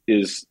is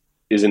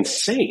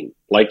insane.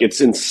 Like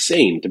it's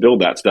insane to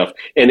build that stuff.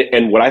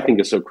 And what I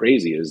think is so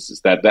crazy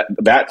is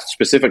that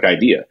specific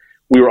idea,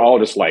 we were all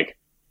just like,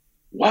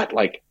 what?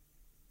 Like,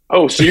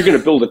 oh, so you're going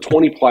to build a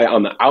 20 ply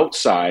on the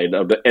outside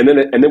of and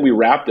then we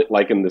wrapped it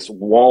like in this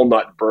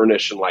walnut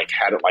burnish and like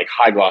had it like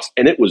high gloss,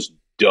 and it was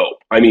dope.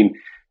 I mean,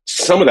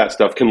 some of that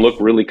stuff can look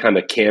really kind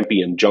of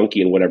campy and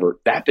junky and whatever.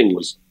 That thing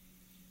was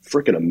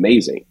freaking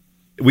amazing.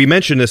 We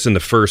mentioned this in the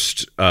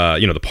first,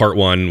 the part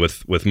one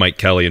with Mike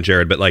Kelly and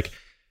Jared, but like,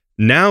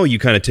 now you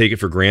kind of take it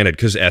for granted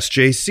because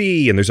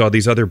SJC and there's all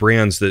these other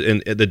brands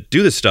that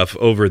do this stuff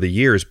over the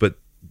years, but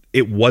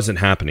it wasn't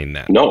happening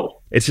then.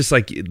 No. It's just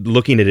like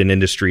looking at an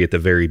industry at the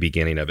very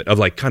beginning of it, of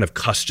like kind of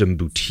custom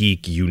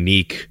boutique,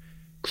 unique,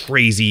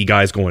 crazy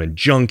guys going in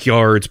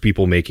junkyards,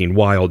 people making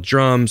wild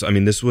drums. I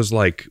mean, this was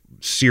like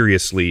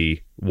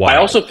seriously wild.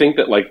 I also think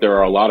that like there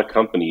are a lot of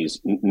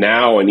companies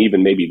now and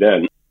even maybe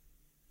then,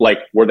 like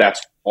where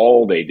that's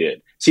all they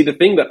did. See, the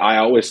thing that I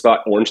always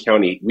thought Orange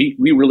County, we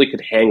really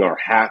could hang our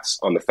hats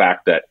on the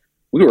fact that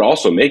we were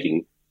also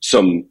making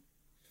some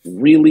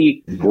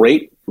really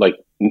great, like,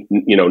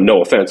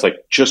 no offense,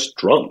 like just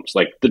drums.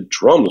 Like the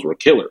drums were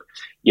killer.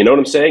 You know what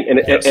I'm saying?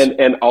 And yes.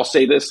 and I'll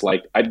say this,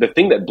 like the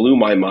thing that blew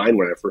my mind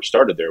when I first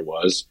started there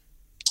was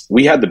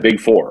we had the big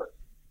four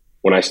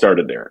when I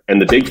started there.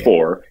 And the big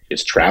four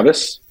is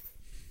Travis,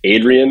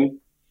 Adrian,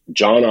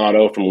 John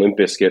Otto from Limp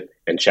Bizkit,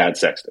 and Chad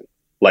Sexton.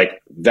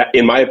 Like that,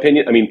 in my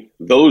opinion, I mean,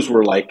 those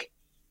were like,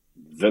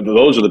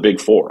 those are the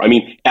big four. I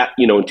mean,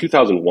 in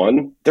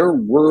 2001, there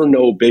were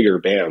no bigger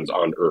bands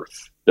on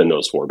earth than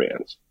those four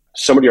bands.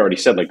 Somebody already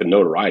said like the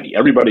notoriety,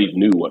 everybody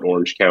knew what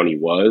Orange County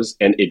was.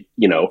 And it,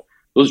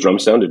 those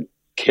drums sounded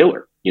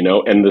killer,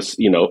 and this,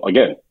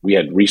 again, we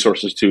had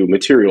resources to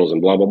materials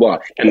and blah, blah, blah.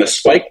 And the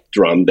spike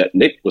drum that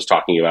Nick was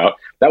talking about,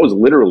 that was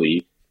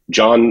literally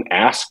John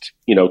asked,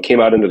 came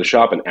out into the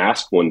shop and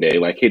asked one day,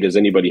 like, hey, does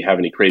anybody have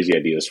any crazy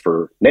ideas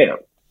for NAMM?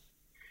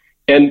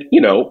 And,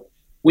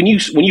 when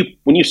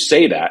you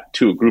say that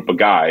to a group of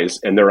guys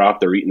and they're out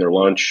there eating their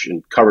lunch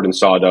and covered in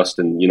sawdust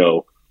and,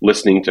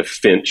 listening to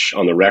Finch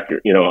on the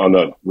record, on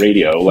the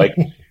radio, like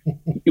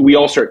we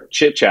all start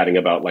chit chatting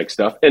about like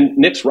stuff. And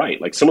Nick's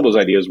right. Like some of those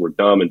ideas were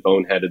dumb and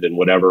boneheaded and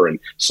whatever. And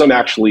some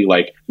actually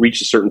like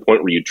reached a certain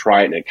point where you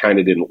try it and it kind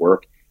of didn't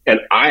work. And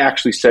I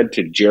actually said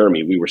to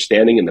Jeremy, we were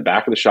standing in the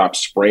back of the shop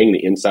spraying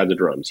the inside of the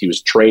drums. He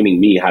was training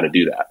me how to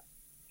do that.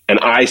 And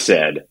I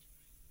said,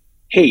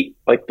 hey,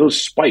 like those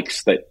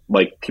spikes that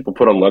like people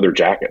put on leather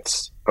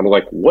jackets. I'm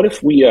like, what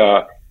if we,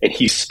 and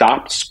he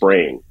stopped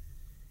spraying.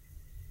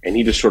 And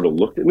he just sort of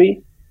looked at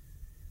me.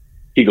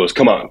 He goes,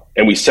 come on.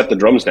 And we set the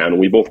drums down and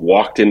we both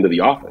walked into the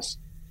office.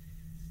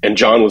 And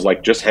John was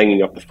like just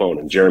hanging up the phone.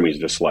 And Jeremy's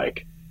just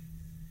like,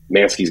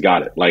 Mansky's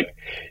got it. Like,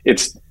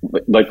 it's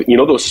like, you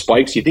know, those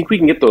spikes, you think we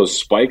can get those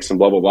spikes and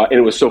blah, blah, blah. And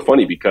it was so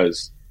funny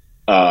because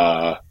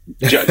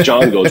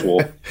John goes,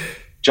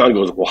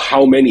 well,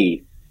 how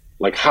many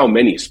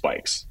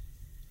spikes?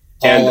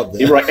 All of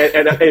them. Right.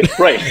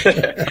 Right.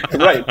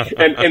 Right.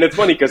 And it's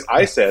funny because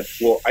I said,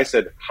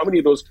 how many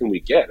of those can we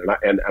get?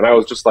 And I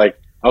was just like,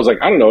 I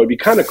don't know. It'd be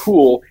kind of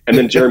cool. And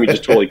then Jeremy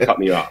just totally cut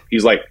me off. He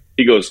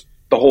goes,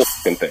 the whole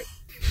fucking thing.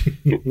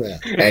 Yeah.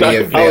 Any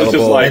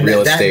available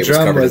real estate was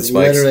covered in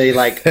spikes. Literally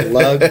like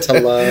lug to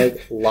lug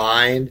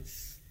lined.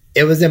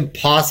 It was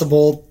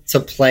impossible to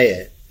play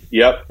it.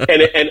 Yep.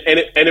 And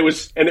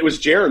it was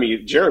Jeremy.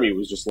 Jeremy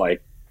was just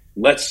like,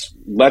 let's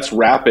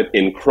wrap it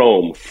in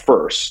chrome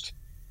first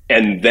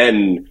and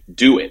then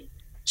do it.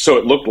 So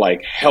it looked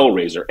like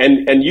Hellraiser.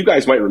 And you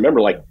guys might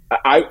remember, like,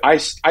 I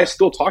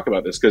still talk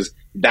about this because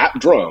that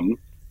drum,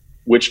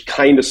 which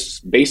kind of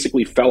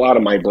basically fell out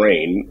of my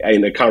brain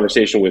in a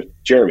conversation with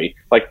Jeremy,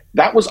 like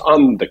that was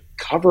on the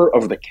cover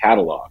of the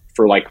catalog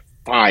for like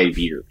 5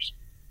 years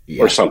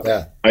or something.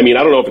 Yeah. I mean,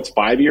 I don't know if it's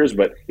 5 years,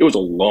 but it was a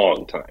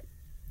long time.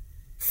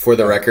 For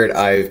the record,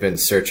 I've been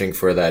searching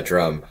for that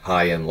drum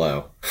high and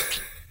low.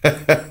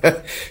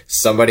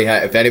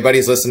 If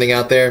anybody's listening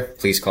out there,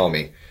 please call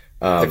me.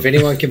 If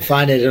anyone can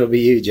find it, it'll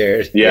be you,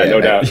 Jared. Yeah, no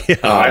doubt. Yeah.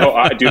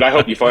 I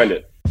hope you find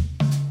it.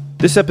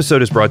 This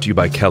episode is brought to you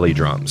by Kelly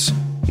Drums.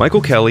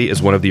 Michael Kelly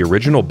is one of the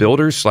original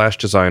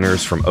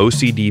builders/designers from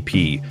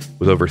OCDP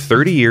with over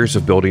 30 years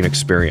of building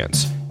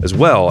experience, as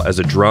well as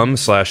a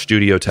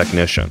drum/studio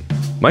technician.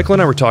 Michael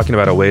and I were talking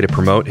about a way to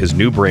promote his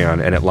new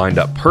brand, and it lined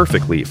up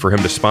perfectly for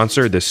him to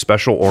sponsor this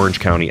special Orange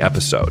County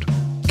episode.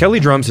 Kelly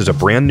Drums is a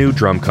brand new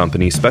drum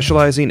company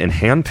specializing in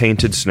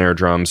hand-painted snare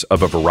drums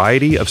of a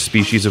variety of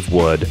species of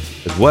wood,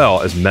 as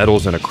well as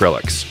metals and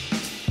acrylics.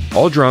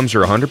 All drums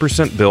are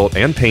 100% built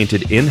and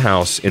painted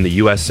in-house in the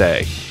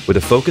USA, with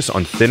a focus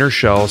on thinner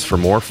shells for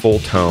more full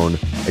tone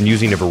and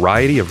using a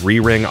variety of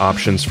re-ring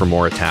options for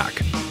more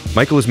attack.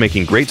 Michael is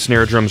making great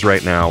snare drums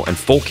right now, and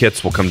full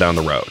kits will come down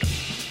the road.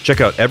 Check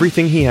out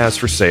everything he has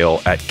for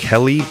sale at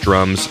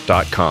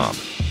kellydrums.com.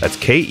 That's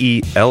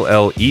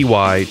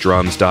KELLEY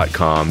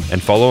drums.com,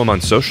 and follow him on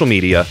social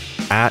media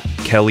at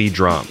Kelly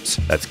Drums.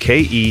 That's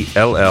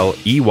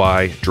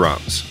KELLEY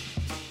drums.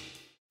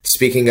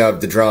 Speaking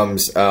of the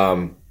drums,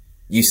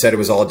 you said it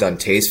was all done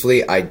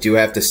tastefully. I do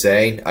have to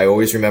say, I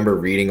always remember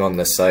reading on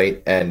the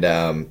site, and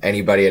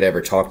anybody I'd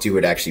ever talked to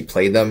had actually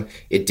played them.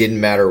 It didn't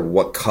matter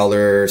what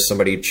color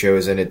somebody had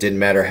chosen. It didn't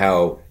matter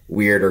how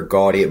weird or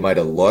gaudy it might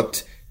have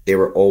looked. They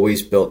were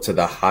always built to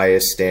the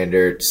highest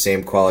standard,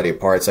 same quality of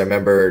parts. I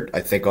remember,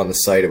 I think on the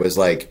site, it was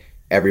like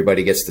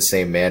everybody gets the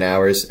same man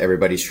hours,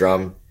 everybody's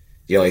drum.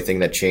 The only thing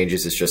that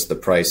changes is just the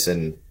price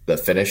and the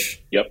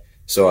finish. Yep.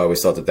 So I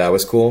always thought that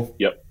was cool.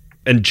 Yep.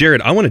 And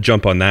Jared, I want to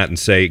jump on that and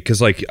say, because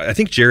like, I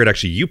think Jared,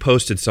 actually, you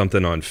posted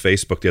something on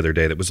Facebook the other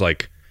day that was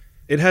like,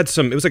 it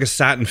was like a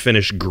satin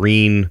finish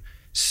green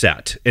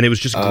set, and it was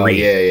just green.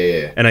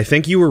 Yeah. And I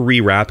think you were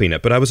rewrapping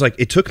it, but I was like,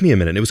 it took me a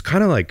minute. It was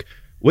kind of like,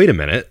 wait a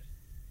minute.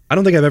 I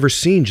don't think I've ever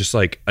seen just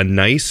like a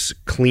nice,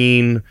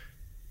 clean,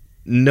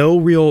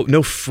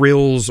 no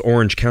frills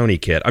Orange County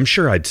kit. I'm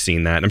sure I'd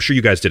seen that. I'm sure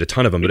you guys did a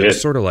ton of them, but it was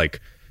sort of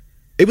like,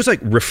 it was like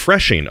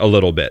refreshing a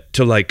little bit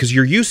to like, because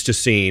you're used to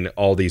seeing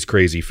all these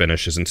crazy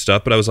finishes and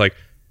stuff, but I was like,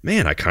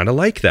 man, I kind of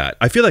like that.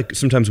 I feel like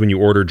sometimes when you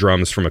order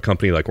drums from a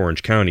company like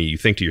Orange County, you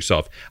think to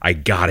yourself, I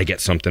gotta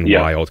get something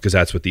wild because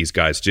that's what these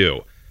guys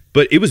do.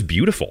 But it was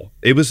beautiful.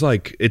 It was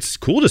like, it's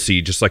cool to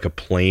see just like a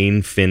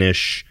plain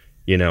finish,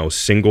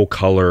 single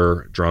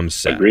color drum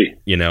set. Agree.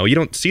 You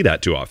don't see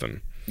that too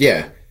often.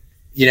 Yeah.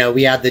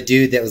 We had the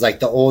dude that was like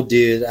the old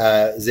dude.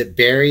 Is it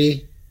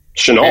Barry?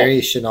 Chanel.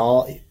 Barry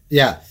Chanel.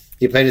 Yeah.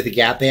 He played with the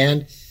Gap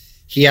Band.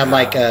 He had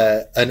like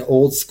an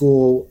old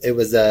school, it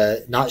was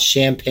not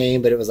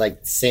champagne, but it was like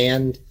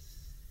sand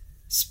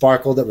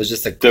sparkle that was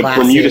just a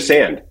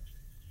classic.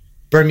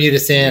 Bermuda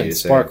sand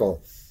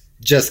sparkle.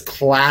 Just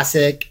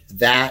classic,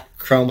 that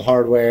chrome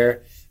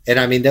hardware. And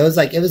I mean, those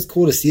like, it was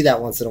cool to see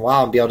that once in a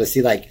while and be able to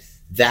see like,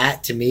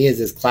 that to me is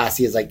as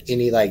classy as like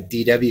any like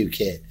DW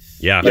kit.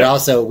 Yeah. But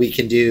also we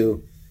can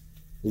do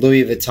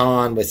Louis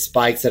Vuitton with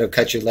spikes that'll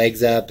cut your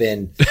legs up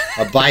and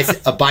a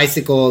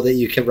bicycle that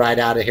you can ride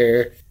out of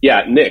here.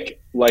 Yeah,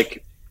 Nick,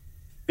 like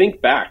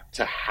think back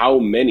to how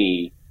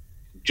many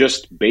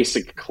just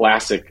basic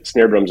classic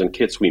snare drums and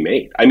kits we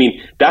made. I mean,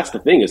 that's the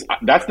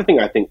thing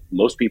I think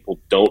most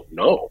people don't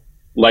know.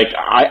 Like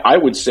I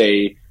would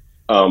say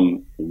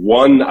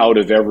 1 out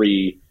of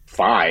every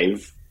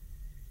 5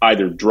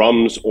 either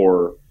drums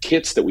or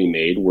kits that we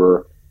made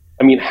were,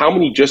 I mean, how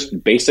many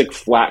just basic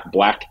flat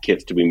black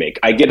kits did we make?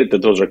 I get it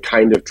that those are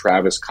kind of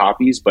Travis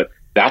copies, but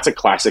that's a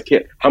classic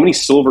kit. How many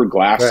silver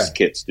glass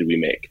kits did we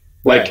make?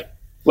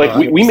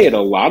 We made a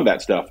lot of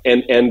that stuff.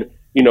 And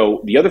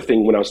the other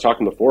thing when I was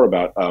talking before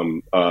about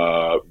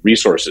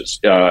resources,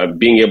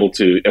 being able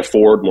to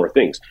afford more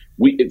things,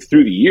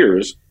 through the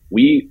years,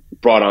 we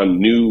brought on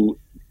new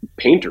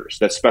painters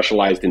that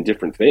specialized in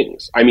different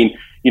things. I mean,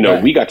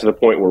 we got to the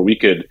point where we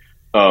could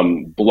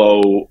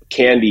blow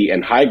candy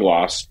and high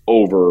gloss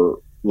over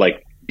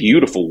like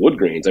beautiful wood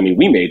grains. I mean,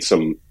 we made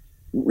some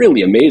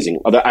really amazing.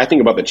 I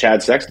think about the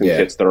Chad Sexton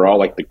kits that are all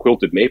like the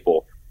quilted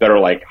maple that are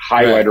like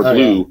highlighter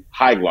blue,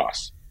 high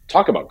gloss.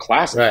 Talk about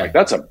classic. Right. Like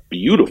that's a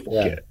beautiful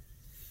kit.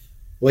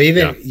 Well,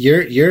 even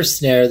your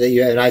snare that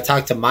you, and I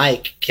talked to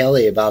Mike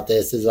Kelly about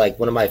this, is like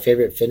one of my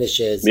favorite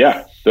finishes.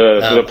 Yeah.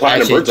 The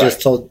Platinum Birdseye.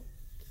 Just told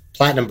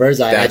Platinum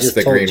Birdseye. That's I just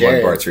the told green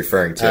Jared, one Bart's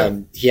referring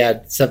to. he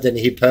had something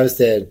he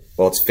posted.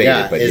 Well, it's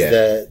faded, but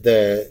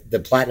the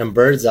Platinum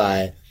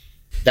Birdseye.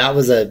 That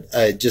was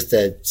just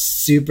a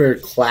super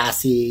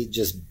classy,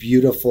 just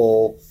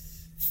beautiful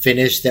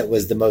finish. That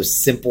was the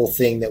most simple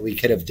thing that we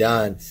could have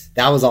done.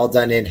 That was all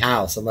done in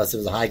house, unless it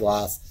was a high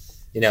gloss.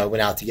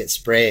 Went out to get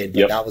sprayed,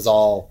 but that was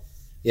all.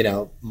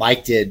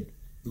 Mike did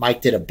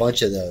a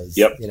bunch of those.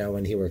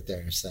 When he worked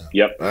there. So.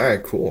 Yep. All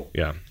right. Cool.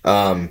 Yeah.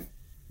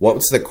 What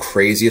was the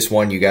craziest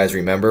one you guys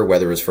remember,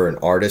 whether it was for an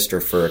artist or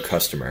for a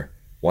customer?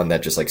 One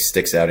that just like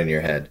sticks out in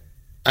your head.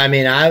 I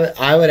mean,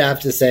 I would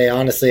have to say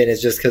honestly, and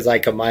it's just because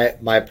like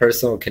my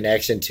personal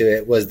connection to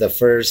it was the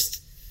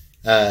first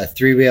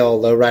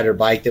 3-wheel lowrider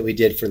bike that we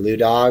did for Lou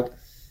Dog.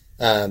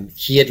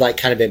 He had like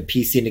kind of been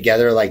piecing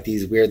together like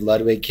these weird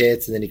Ludwig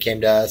kits, and then he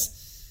came to us.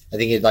 I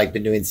think he'd like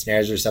been doing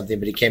snares or something,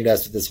 but he came to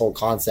us with this whole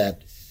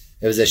concept.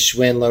 It was a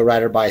Schwinn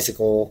lowrider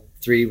bicycle,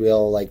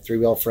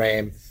 3-wheel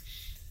frame.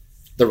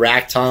 The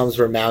rack toms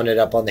were mounted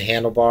up on the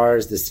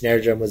handlebars. The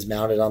snare drum was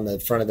mounted on the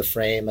front of the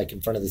frame, like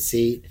in front of the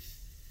seat.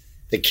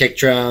 The kick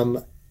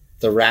drum,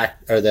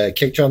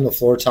 the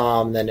floor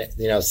tom,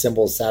 then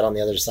cymbals sat on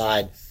the other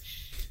side.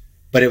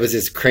 But it was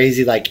this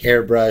crazy like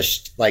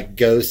airbrushed like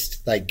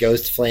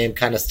ghost flame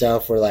kind of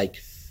stuff where like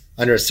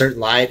under a certain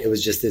light it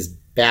was just this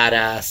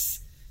badass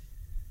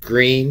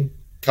green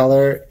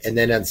color, and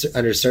then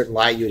under a certain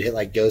light you would hit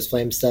like ghost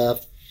flame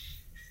stuff.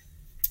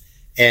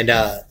 And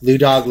Lou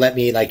Dog let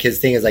me, like, his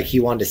thing is like he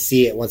wanted to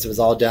see it once it was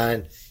all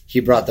done. He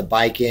brought the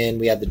bike in,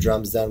 we had the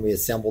drums done, we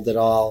assembled it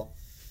all.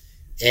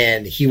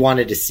 And he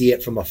wanted to see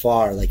it from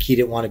afar. Like he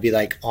didn't want to be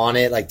like on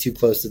it, like too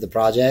close to the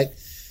project.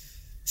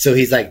 So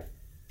he's like,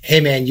 hey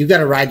man, you got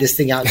to ride this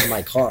thing out to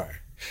my car.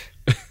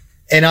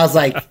 And I was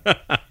like,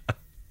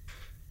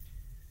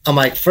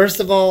 first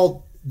of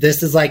all,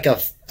 this is like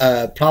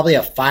probably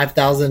a $5,000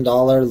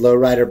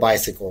 lowrider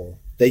bicycle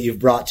that you've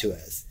brought to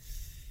us.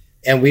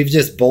 And we've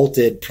just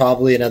bolted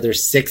probably another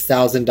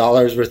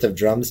 $6,000 worth of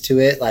drums to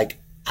it. Like,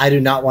 I do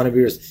not want to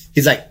be,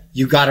 he's like,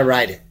 you got to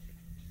ride it.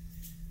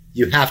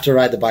 You have to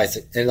ride the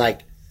bicycle. And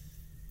like,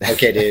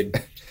 okay,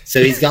 dude.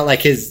 So he's got like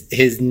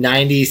his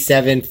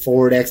 97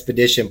 Ford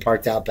Expedition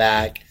parked out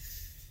back.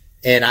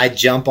 And I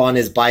jump on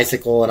his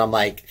bicycle and I'm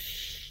like,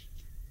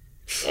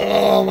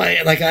 oh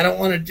my, like, I don't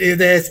want to do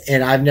this.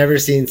 And I've never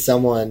seen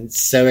someone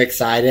so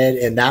excited.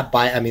 And that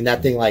bike, I mean,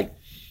 that thing, like,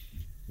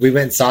 we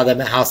went and saw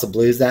them at House of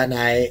Blues that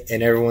night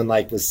and everyone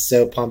like was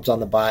so pumped on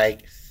the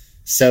bike,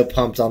 so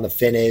pumped on the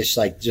finish.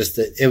 Like just,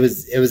 it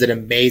was an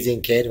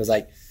amazing kit. It was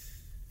like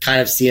kind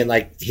of seeing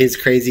like his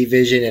crazy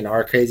vision and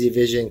our crazy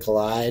vision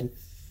collide.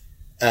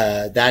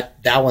 That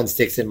one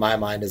sticks in my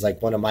mind as like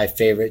one of my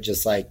favorite,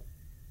 just like,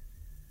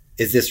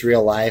 is this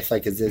real life?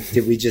 Like,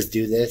 did we just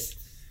do this?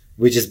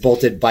 We just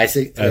bolted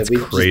bicycle. That's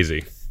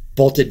crazy.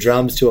 Bolted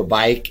drums to a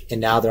bike and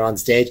now they're on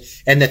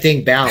stage and the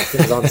thing bounced.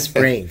 It was on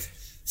springs.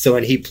 So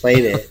when he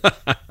played it,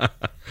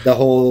 the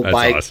whole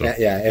bike, awesome.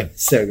 Yeah, it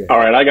was so good. All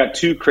right, I got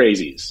two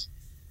crazy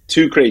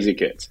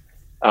kids.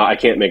 I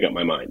can't make up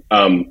my mind.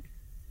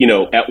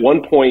 At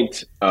one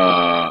point,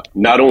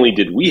 not only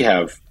did we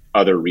have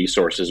other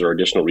resources or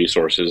additional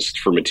resources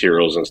for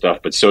materials and stuff,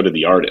 but so did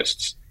the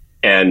artists.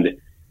 And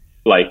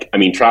like, I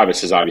mean,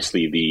 Travis is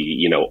obviously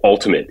the,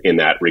 ultimate in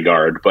that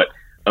regard. But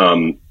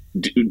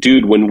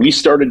dude, when we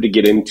started to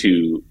get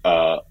into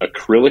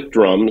acrylic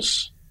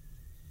drums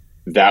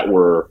that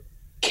were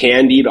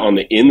candied on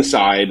the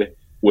inside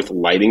with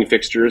lighting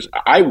fixtures.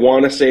 I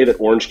want to say that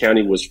Orange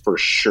County was for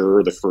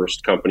sure the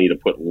first company to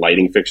put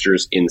lighting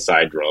fixtures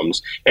inside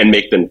drums and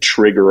make them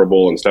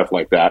triggerable and stuff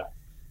like that.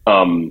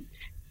 And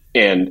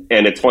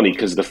it's funny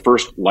because the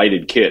first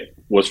lighted kit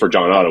was for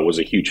John Otto, was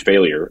a huge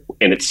failure,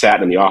 and it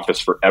sat in the office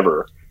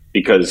forever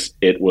because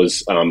it was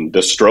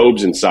the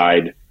strobes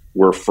inside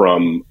were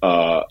from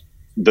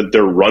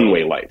their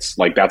runway lights.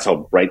 Like that's how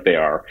bright they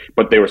are,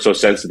 but they were so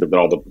sensitive that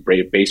all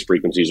the bass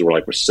frequencies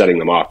were setting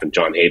them off, and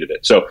John hated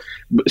it. So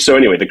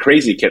anyway, the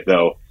crazy kit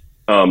though,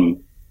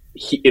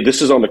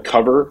 this is on the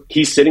cover.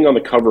 He's sitting on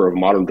the cover of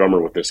Modern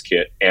Drummer with this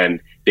kit,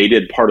 and they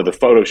did part of the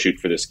photo shoot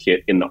for this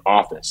kit in the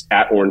office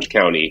at Orange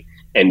County,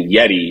 and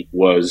Yeti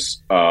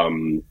was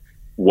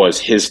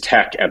his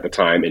tech at the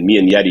time, and me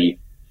and Yeti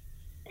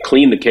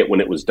cleaned the kit when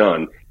it was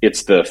done.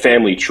 It's the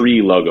family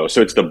tree logo.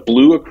 So it's the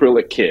blue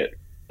acrylic kit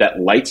that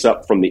lights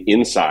up from the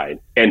inside,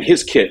 and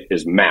his kit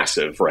is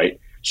massive, right?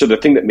 So the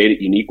thing that made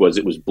it unique was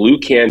it was blue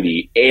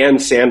candy and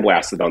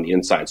sandblasted on the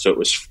inside. So it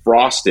was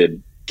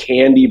frosted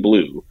candy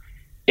blue.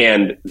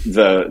 And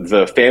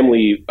the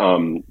family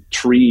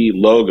tree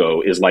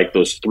logo is like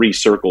those 3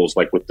 circles,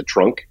 like with the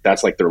trunk.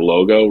 That's like their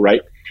logo,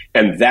 right?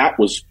 And that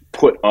was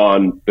put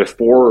on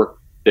before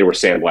they were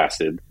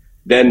sandblasted.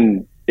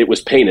 Then it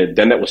was painted.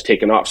 Then that was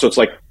taken off. So it's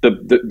like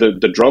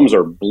the drums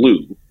are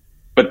blue,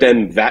 but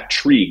then that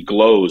tree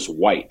glows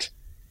white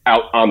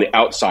out on the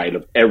outside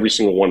of every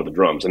single one of the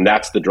drums. And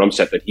that's the drum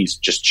set that he's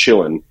just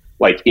chilling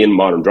like in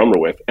Modern Drummer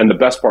with. And the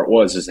best part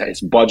is that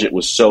his budget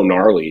was so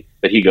gnarly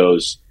that he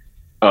goes,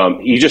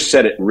 he just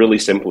said it really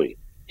simply.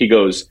 He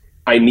goes,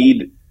 I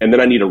need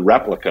a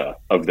replica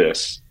of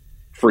this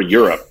for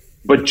Europe,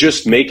 but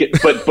just make it,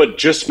 but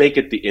just make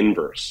it the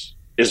inverse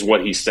is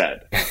what he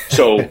said.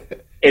 So,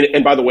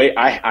 and by the way,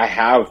 I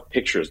have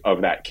pictures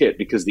of that kit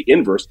because the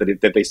inverse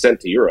that they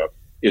sent to Europe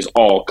is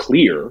all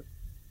clear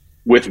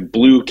with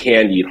blue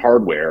candied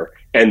hardware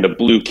and the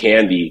blue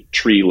candy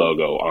tree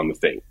logo on the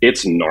thing.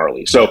 It's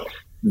gnarly. So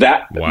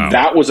that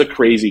was a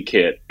crazy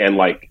kit. And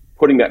like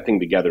putting that thing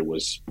together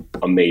was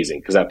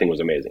amazing because that thing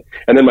was amazing.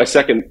 And then my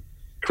second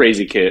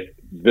crazy kit,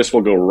 this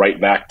will go right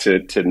back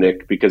to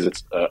Nick because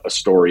it's a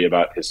story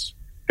about his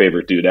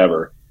favorite dude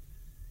ever.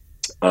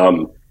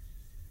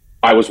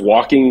 I was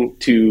walking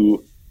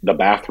to the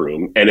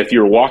bathroom, and if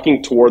you're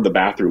walking toward the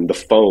bathroom, the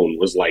phone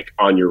was like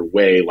on your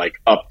way, like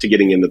up to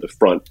getting into the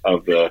front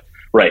of the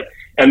right.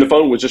 And the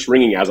phone was just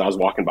ringing as I was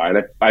walking by,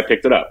 and I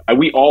picked it up.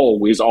 We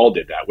always all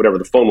did that. Whatever,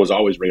 the phone was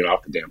always ringing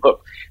off the damn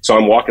hook. So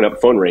I'm walking up,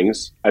 phone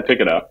rings, I pick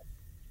it up,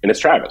 and it's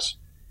Travis.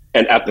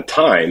 And at the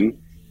time,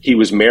 he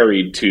was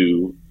married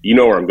to, you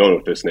know where I'm going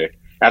with this, Nick.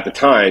 At the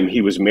time,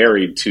 he was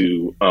married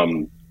to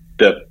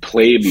the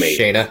playmate.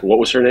 Shayna. What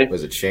was her name?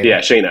 Was it Shayna? Yeah,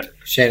 Shayna.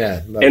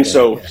 Shayna. And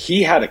so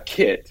he had a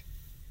kit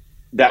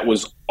that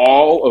was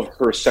all of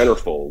her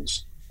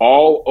centerfolds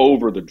all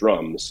over the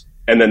drums,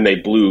 and then they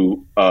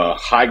blew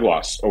high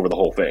gloss over the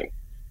whole thing.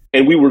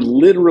 And we were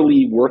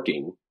literally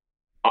working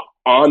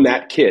on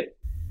that kit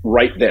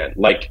right then.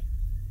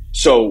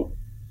 So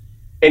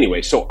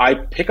I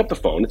pick up the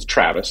phone, it's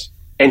Travis,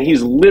 and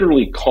he's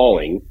literally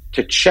calling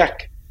to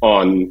check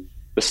on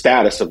the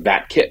status of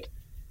that kit.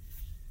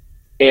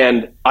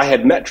 And I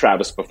had met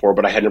Travis before,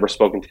 but I had never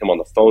spoken to him on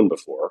the phone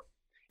before.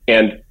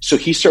 And so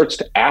he starts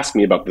to ask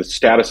me about the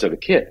status of the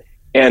kit.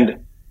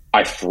 And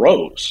I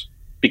froze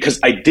because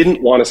I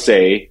didn't want to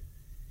say,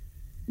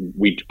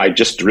 I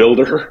just drilled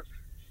her.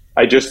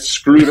 I just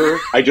screwed her.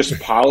 I just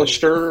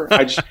polished her.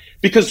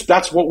 Because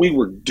that's what we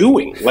were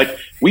doing. Like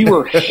we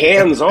were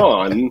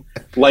hands-on,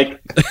 like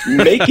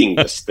making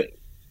this thing,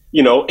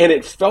 and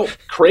it felt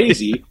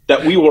crazy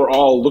that we were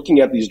all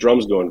looking at these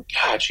drums going,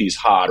 God, she's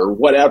hot or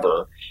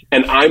whatever.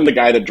 And I'm the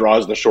guy that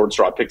draws the short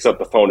straw, picks up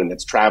the phone, and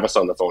it's Travis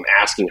on the phone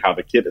asking how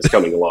the kit is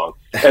coming along.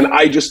 And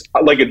I just,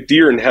 like a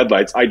deer in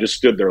headlights, I just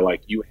stood there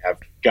like, you have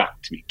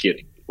got to be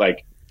kidding me.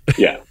 Like,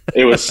 yeah,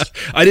 it was.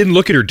 I didn't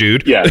look at her,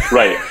 dude. Yeah,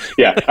 right.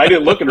 Yeah, I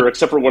didn't look at her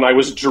except for when I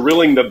was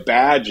drilling the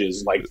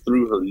badges like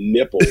through her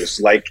nipples.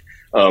 Like,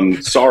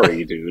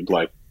 sorry, dude.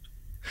 Like,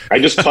 I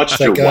just touched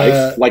your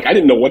wife. Like, I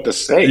didn't know what to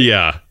say.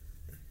 Yeah,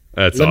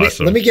 that's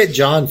awesome. Let me get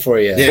John for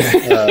you.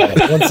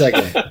 Yeah. 1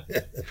 second.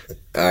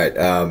 All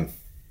right.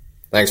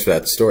 Thanks for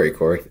that story,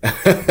 Corey.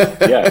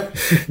 Yeah.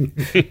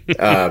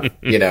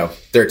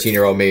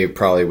 13-year-old me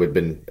probably would have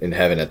been in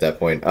heaven at that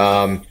point.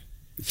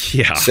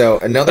 Yeah. So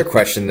another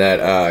question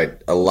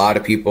that a lot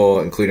of people,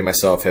 including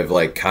myself, have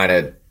like kind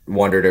of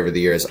wondered over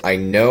the years. I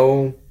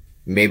know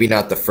maybe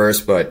not the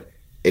first, but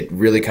it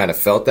really kind of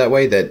felt that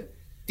way. That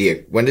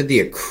when did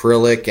the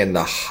acrylic and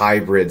the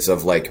hybrids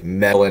of like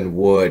metal and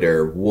wood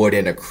or wood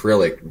and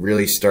acrylic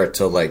really start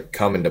to like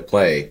come into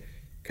play?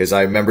 Because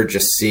I remember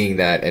just seeing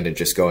that and it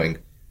just going,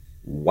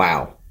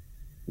 wow,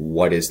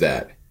 what is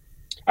that?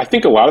 I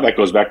think a lot of that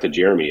goes back to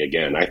Jeremy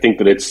again. I think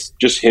that it's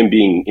just him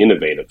being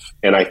innovative.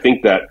 And I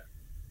think that,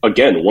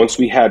 again, once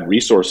we had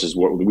resources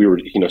where we were,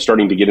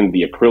 starting to get into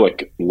the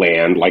acrylic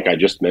land, like I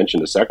just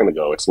mentioned a second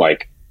ago, it's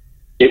like,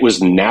 it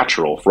was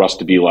natural for us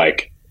to be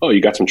like, oh,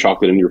 you got some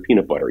chocolate in your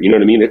peanut butter. You know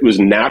what I mean? It was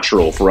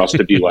natural for us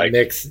to be like,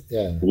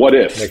 what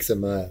if? Mix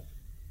them up.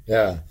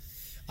 Yeah.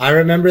 I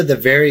remember the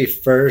very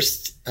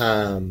first,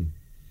 and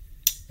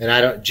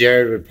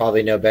Jared would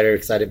probably know better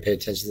because I didn't pay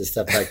attention to this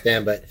stuff back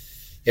then, but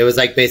it was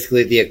like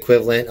basically the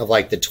equivalent of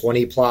like the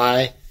 20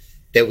 ply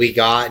that we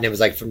got. And it was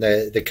like from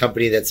the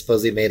company that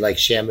supposedly made like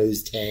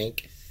Shamu's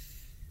tank.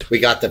 We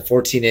got the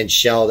 14-inch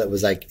shell that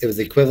was like, it was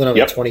the equivalent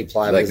of a 20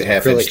 ply, like the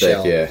half-inch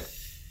shell. Yeah.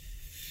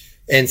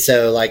 And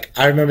so like,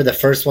 I remember the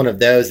first one of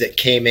those that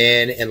came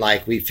in and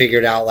like, we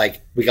figured out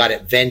like we got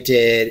it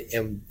vented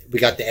and we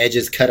got the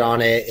edges cut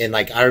on it. And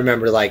like, I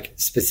remember like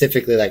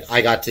specifically, like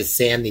I got to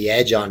sand the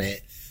edge on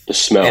it. The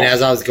smell. And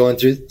as I was going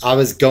through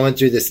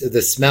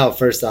the smell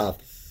first off,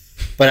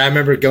 but I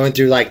remember going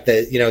through like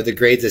the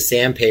grades of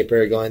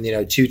sandpaper going,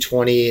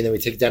 220 and then we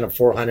took it down to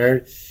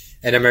 400.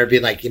 And I remember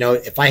being like,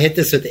 if I hit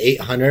this with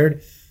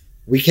 800,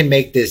 we can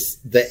make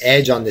the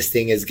edge on this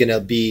thing is going to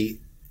be,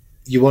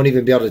 you won't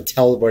even be able to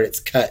tell where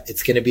it's cut.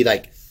 It's going to be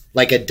like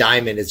a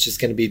diamond. It's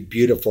just going to be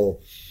beautiful.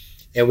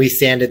 and we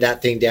sanded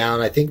that thing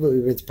down. I think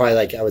it's probably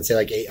like, I would say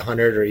like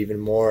 800 or even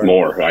more.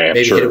 I am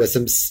maybe sure. hit it with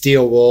some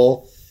steel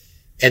wool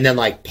and then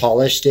like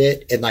polished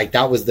it. And like,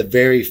 that was the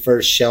very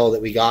first shell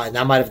that we got. And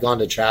that might've gone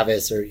to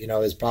Travis, or, you know,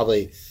 it was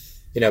probably,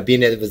 you know,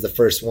 being it was the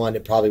first one,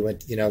 it probably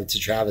went, you know, to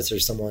Travis or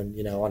someone,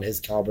 you know, on his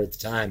caliber at the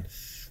time.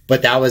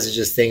 But that was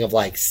just thing of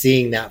like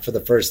seeing that for the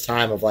first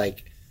time of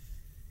like,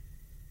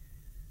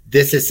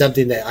 this is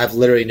something that I've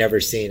literally never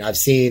seen. I've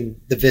seen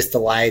the Vista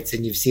lights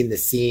and you've seen the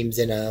seams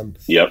in them.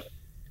 Yep.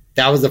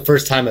 That was the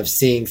first time of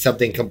seeing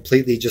something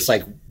completely just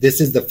like,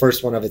 this is the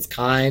first one of its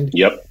kind.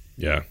 Yep.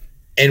 Yeah.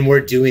 And we're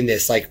doing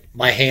this, like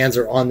my hands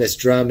are on this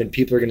drum and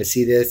people are going to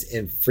see this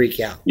and freak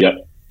out.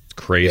 Yep. It's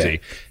crazy.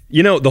 Yeah.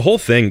 You know, the whole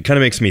thing kind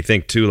of makes me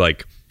think too,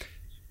 like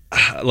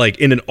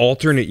in an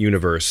alternate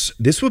universe,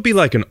 this would be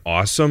like an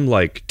awesome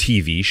like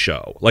TV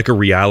show, like a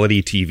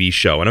reality TV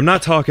show. And I'm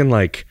not talking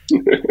like,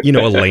 you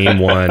know, a lame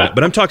one,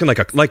 but I'm talking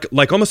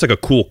like almost like a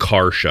cool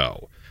car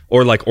show,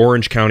 or like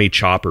Orange County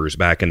Choppers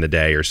back in the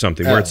day or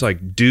something, where it's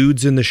like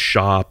dudes in the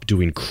shop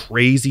doing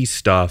crazy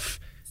stuff.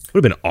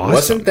 Would have been awesome.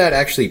 Wasn't that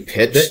actually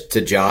pitched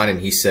to John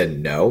and he said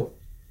no?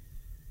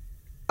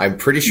 I'm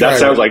pretty sure that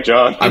sounds like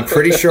John. I'm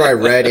pretty sure I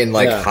read in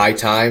like High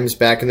Times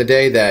back in the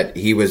day that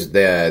it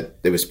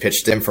was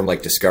pitched to him from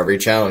like Discovery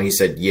Channel, and he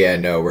said, "Yeah,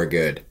 no, we're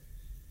good."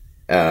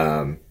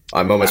 I'm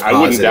almost positive.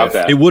 I wouldn't doubt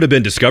that. It would have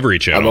been Discovery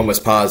Channel. I'm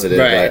almost positive.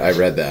 Right. I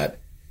read that.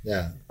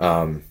 Yeah.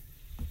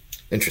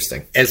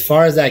 Interesting. As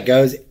far as that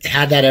goes,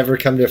 had that ever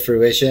come to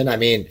fruition, I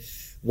mean,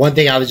 one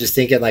thing I was just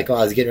thinking, like, while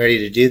I was getting ready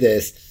to do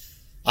this,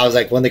 I was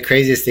like, one of the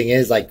craziest thing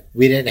is, like,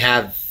 we didn't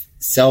have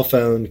cell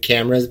phone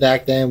cameras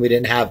back then.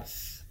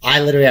 I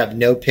literally have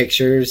no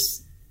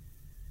pictures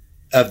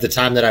of the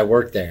time that I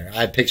worked there.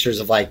 I have pictures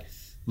of like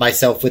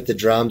myself with the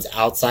drums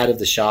outside of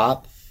the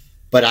shop,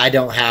 but I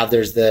don't have,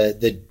 there's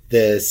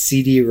the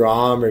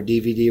CD-ROM or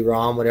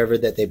DVD-ROM, whatever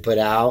that they put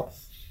out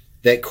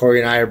that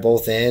Corey and I are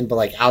both in. But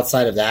like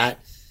outside of that,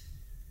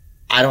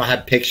 I don't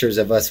have pictures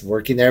of us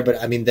working there.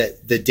 But I mean,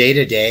 the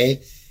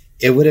day-to-day,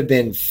 it would have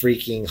been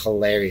freaking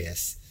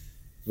hilarious.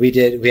 We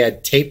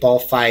had tape ball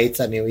fights.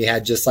 I mean, we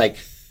had just like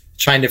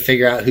trying to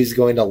figure out who's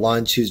going to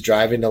lunch, who's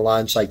driving to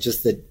lunch, like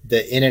just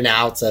the in and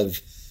outs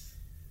of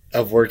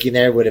working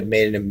there would have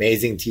made an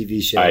amazing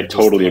TV show. I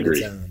totally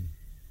agree.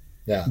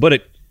 Yeah.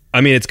 But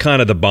it's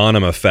kind of the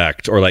Bonham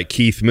effect, or like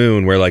Keith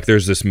Moon, where like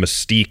there's this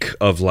mystique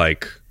of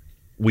like,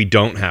 we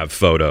don't have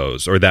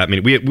photos, or that, I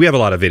mean, we have a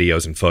lot of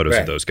videos and photos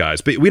of those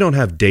guys, but we don't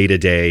have day to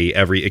day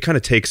it kind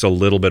of takes a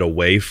little bit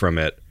away from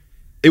it.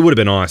 It would have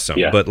been awesome.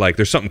 Yeah. But like,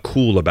 there's something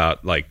cool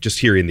about like just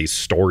hearing these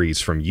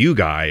stories from you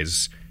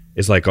guys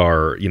is like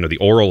our, you know, the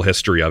oral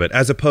history of it,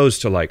 as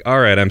opposed to like,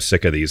 all right, I'm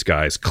sick of these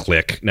guys,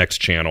 click, next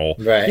channel.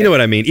 Right. You know what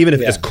I mean? Even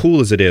if as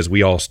cool as it is,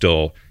 we all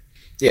still,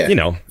 you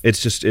know,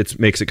 it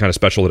makes it kind of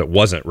special that it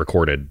wasn't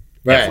recorded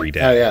every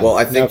day. Oh, yeah. Well,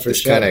 I think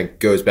this kind of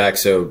goes back.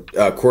 So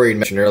Corey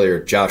mentioned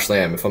earlier, Josh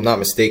Lamb, if I'm not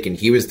mistaken,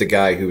 he was the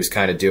guy who was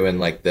kind of doing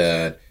like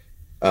the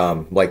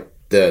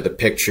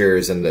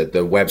pictures and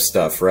the web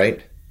stuff,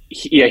 right?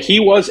 Yeah, he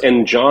was,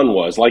 and John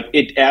was. Like,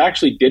 it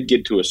actually did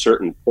get to a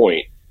certain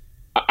point.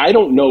 I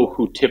don't know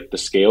who tipped the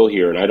scale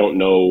here, and I don't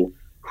know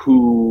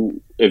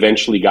who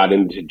eventually got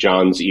into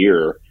John's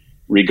ear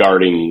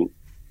regarding,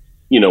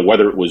 you know,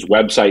 whether it was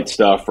website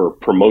stuff or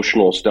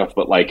promotional stuff.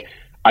 But like,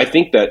 I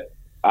think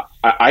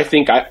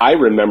I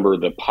remember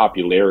the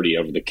popularity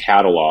of the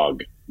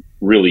catalog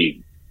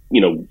really,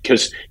 you know,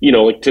 because, you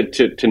know, like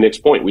to Nick's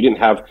point, we didn't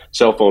have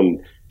cell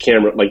phone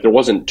camera, like there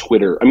wasn't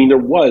Twitter. I mean, there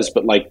was,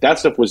 but like that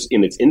stuff was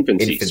in its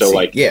infancy. So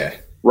like, yeah.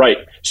 Right.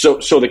 So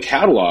the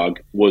catalog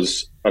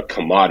was a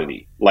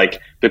commodity. Like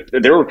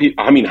there were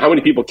people, I mean, how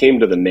many people came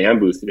to the NAMM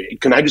booth?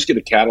 Can I just get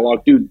a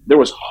catalog? Dude, there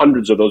was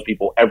hundreds of those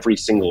people every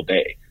single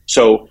day.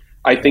 So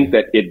I think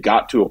that it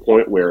got to a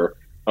point where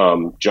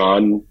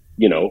John,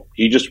 you know,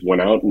 he just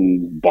went out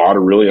and bought a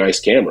really nice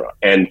camera.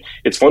 And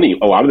it's funny,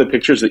 a lot of the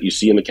pictures that you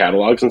see in the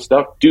catalogs and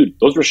stuff, dude,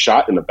 those were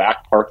shot in the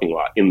back parking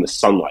lot in the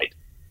sunlight.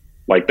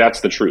 Like,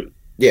 that's the truth.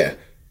 Yeah.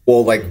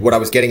 Well, like what I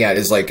was getting at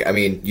is like, I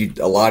mean,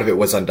 a lot of it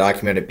was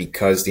undocumented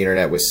because the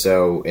internet was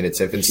so in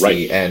its infancy.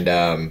 Right.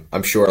 And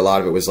I'm sure a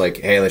lot of it was like,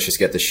 hey, let's just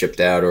get this shipped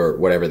out or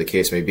whatever the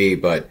case may be.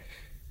 But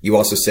you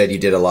also said you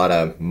did a lot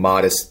of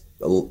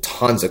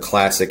tons of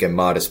classic and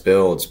modest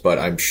builds, but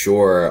I'm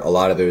sure a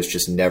lot of those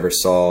just never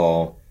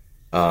saw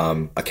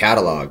a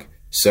catalog.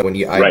 So when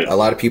a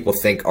lot of people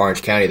think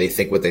Orange County, they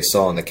think what they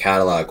saw in the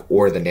catalog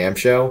or the NAMM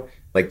show.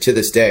 Like to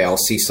this day, I'll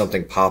see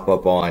something pop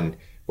up on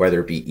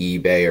whether it be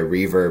eBay or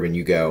Reverb, and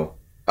you go,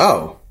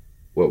 oh,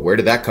 well, where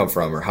did that come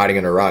from? Or hiding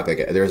in a rock.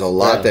 Like there's a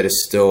lot that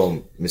is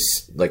still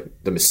like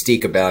the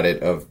mystique about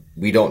it of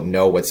we don't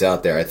know what's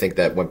out there. I think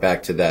that went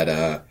back to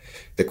that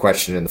the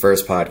question in the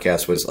first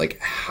podcast was like,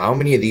 how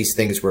many of these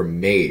things were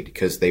made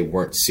because they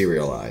weren't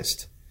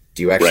serialized?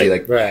 Do you actually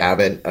have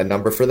a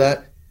number for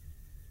that?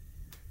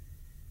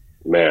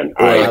 Man,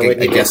 I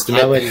wouldn't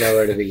know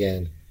where to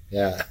begin.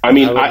 Yeah. I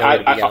mean,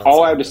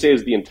 all I have to say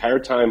is the entire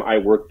time I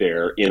worked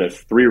there in a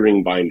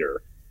 3-ring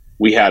binder,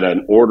 we had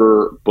an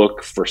order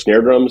book for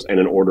snare drums and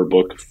an order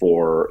book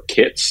for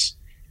kits.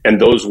 and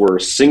those were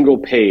single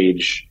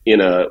page in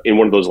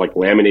one of those like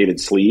laminated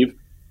sleeve.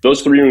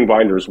 Those 3-ring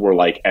binders were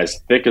like as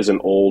thick as an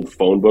old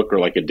phone book or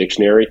like a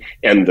dictionary,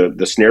 and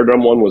the snare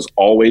drum one was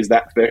always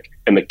that thick,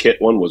 and the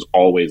kit one was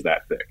always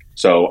that thick.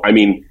 So I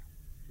mean,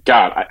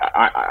 God,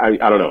 I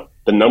don't know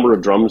the number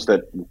of drums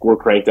that were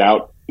cranked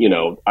out. You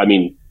know, I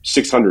mean,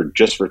 600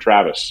 just for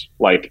Travis.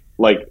 Like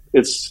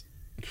it's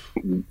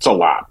a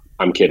lot.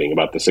 I'm kidding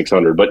about the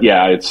 600, but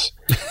yeah,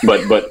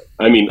 but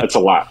I mean, it's a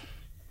lot.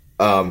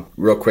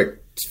 Real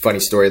quick, funny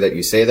story that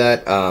you say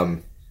that.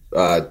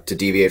 To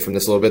deviate from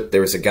this a little bit,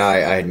 there was a guy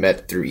I had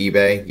met through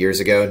eBay years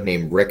ago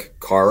named Rick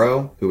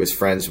Caro, who was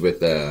friends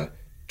with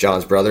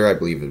John's brother. I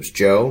believe it was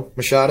Joe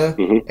Machada,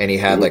 and he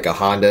had like a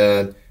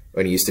Honda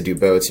when he used to do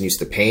boats and used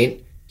to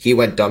paint. He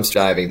went dumpster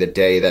diving the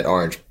day that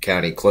Orange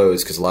County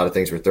closed because a lot of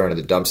things were thrown in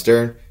the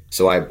dumpster.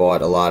 So I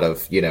bought a lot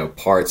of,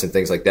 parts and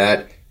things like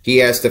that.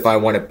 He asked if I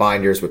wanted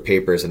binders with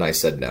papers, and I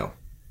said no.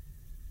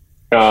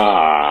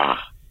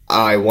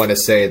 I want to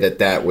say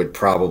that would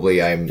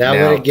probably, I'm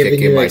now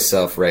kicking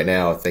myself right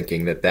now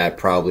thinking that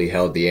probably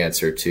held the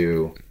answer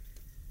to.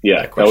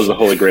 Yeah, that was the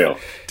Holy Grail.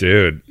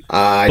 Dude.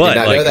 I did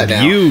not know that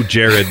now. You,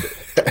 Jared,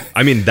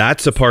 I mean,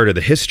 that's a part of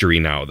the history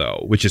now,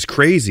 though, which is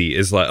crazy,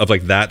 is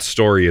like that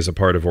story is a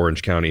part of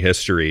Orange County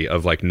history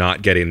of like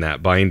not getting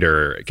that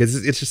binder.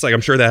 Because it's just like,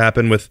 I'm sure that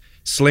happened with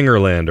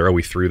Slingerland, or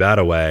we threw that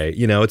away.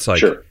 It's like.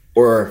 Sure.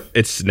 Or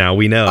it's now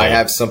we know. I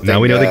have something. Now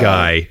we know the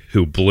guy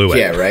who blew it.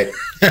 Yeah, right.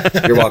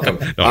 You're welcome.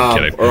 No, I'm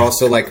kidding. Or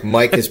also, like,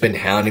 Mike has been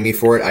hounding me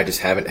for it. I just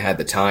haven't had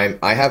the time.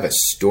 I have a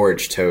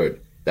storage tote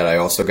that I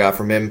also got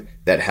from him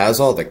that has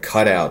all the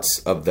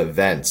cutouts of the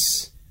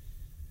vents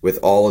with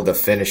all of the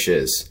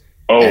finishes.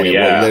 Oh,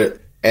 yeah.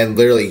 And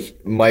literally,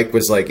 Mike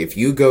was like, if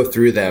you go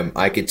through them,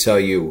 I could tell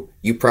you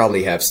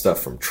probably have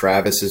stuff from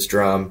Travis's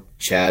drum,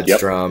 Chad's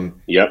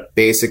drum. Yep.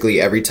 Basically,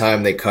 every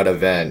time they cut a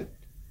vent,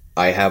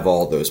 I have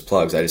all those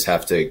plugs. I just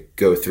have to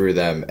go through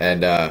them.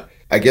 And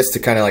I guess to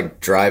kind of like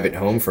drive it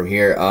home from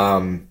here,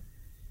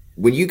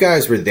 when you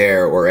guys were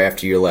there or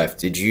after you left,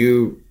 did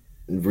you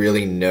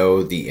really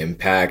know the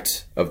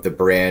impact of the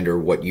brand or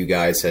what you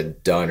guys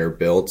had done or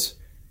built,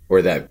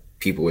 or that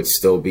people would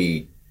still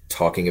be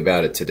talking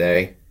about it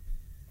today,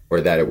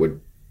 or that it would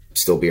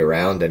still be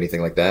around,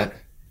 anything like that?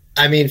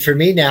 I mean, for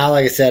me now,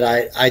 like I said,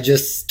 I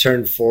just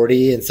turned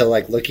 40. And so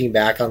like looking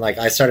back on, like,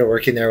 I started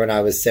working there when I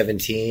was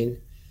 17.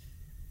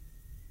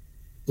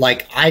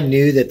 Like, I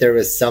knew that there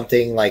was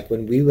something, like,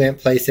 when we went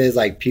places,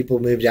 like, people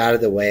moved out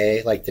of the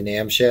way, like the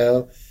NAMM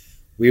show.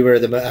 We were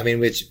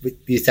we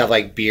used to have,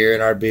 like, beer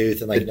in our booth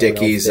and, like, the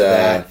Dickies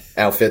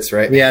outfits,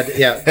 right? We had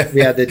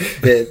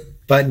the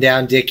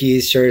button-down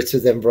Dickies shirts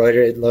with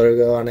embroidered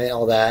logo on it,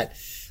 all that.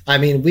 I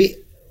mean,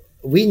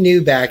 we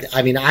knew back,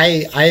 I mean,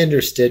 I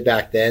understood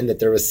back then that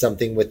there was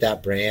something with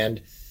that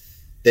brand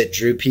that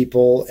drew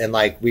people, and,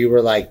 like, we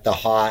were, like, the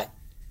hot,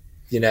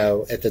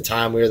 at the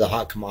time, we were the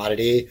hot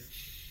commodity.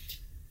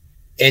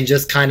 And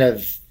just kind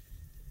of,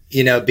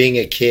 being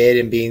a kid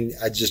and being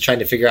just trying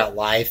to figure out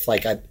life,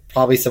 like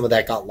probably some of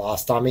that got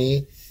lost on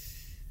me.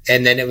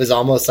 And then it was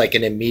almost like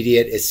an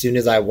immediate, as soon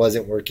as I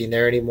wasn't working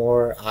there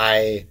anymore,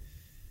 I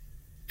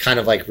kind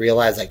of like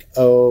realized like,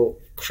 oh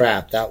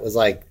crap, that was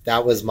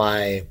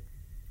my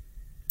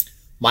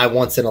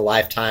once in a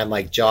lifetime,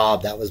 like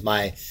job. That was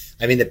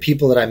the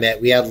people that I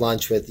met, we had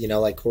lunch with,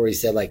 like Corey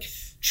said, like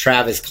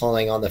Travis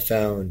calling on the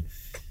phone,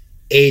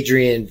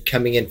 Adrian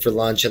coming in for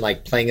lunch and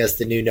like playing us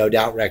the new No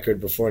Doubt record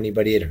before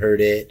anybody had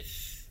heard it.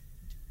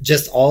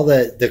 Just all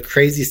the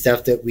crazy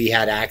stuff that we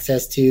had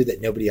access to that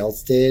nobody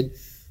else did.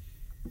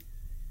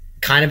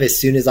 Kind of as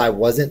soon as I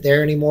wasn't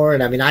there anymore.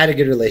 And I mean, I had a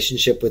good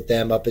relationship with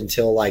them up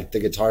until like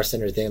the Guitar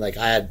Center thing. Like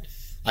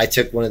I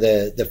took one of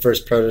the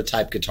first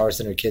prototype Guitar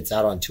Center kits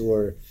out on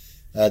tour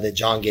that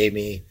John gave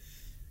me.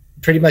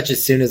 Pretty much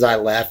as soon as I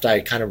left, I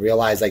kind of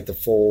realized like the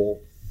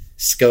full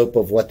scope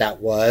of what that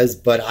was,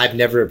 but I've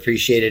never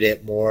appreciated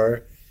it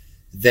more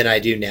than I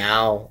do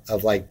now,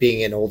 of like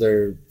being an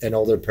older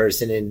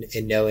person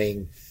and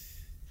knowing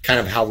kind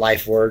of how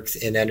life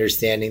works and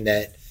understanding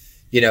that,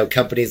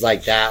 companies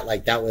like that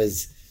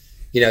was,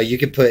 you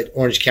could put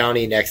Orange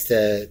County next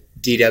to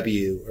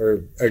DW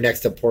or next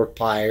to Pork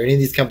Pie or any of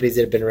these companies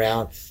that have been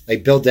around.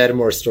 Like Bill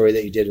Dedimore's story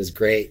that you did was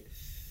great.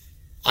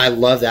 I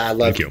love that.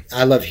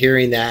 I love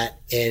hearing that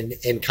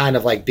and kind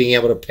of like being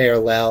able to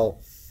parallel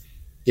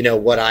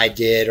what I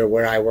did or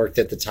where I worked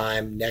at the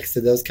time next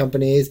to those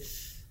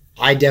companies.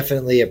 I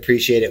definitely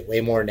appreciate it way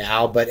more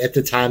now, but at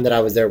the time that I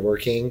was there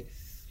working,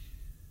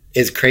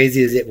 as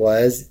crazy as it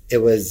was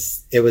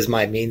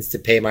my means to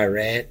pay my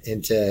rent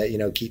and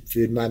to, keep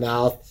food in my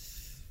mouth.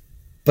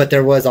 But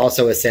there was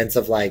also a sense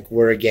of like,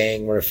 we're a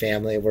gang, we're a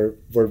family,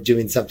 we're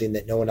doing something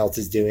that no one else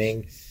is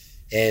doing.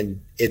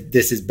 And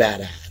this is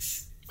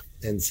badass.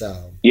 And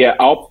so, yeah,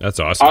 that's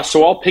awesome.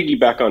 So I'll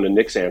piggyback onto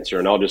Nick's answer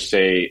and I'll just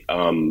say,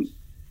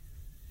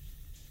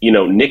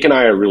 Nick and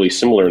I are really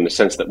similar in the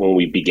sense that when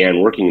we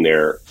began working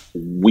there,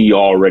 we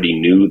already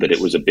knew that it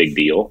was a big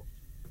deal.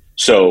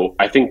 So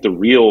I think the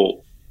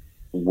real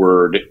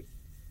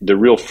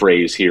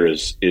phrase here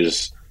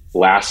is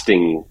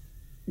lasting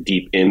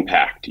deep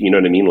impact. You know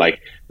what I mean? Like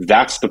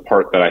that's the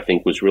part that I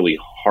think was really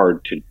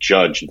hard to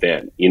judge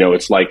then. You know,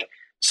 it's like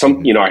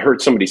I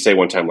heard somebody say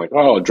one time, like,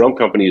 oh, a drum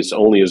company is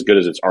only as good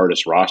as its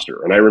artist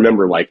roster. And I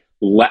remember like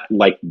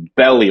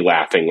belly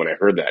laughing when I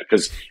heard that.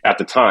 Because at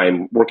the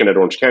time, working at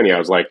Orange County, I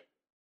was like,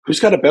 who's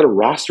got a better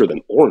roster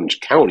than Orange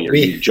County? Are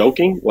you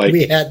joking? Like,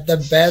 we had the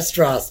best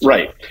roster.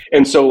 Right.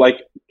 And so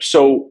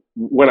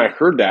when I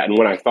heard that and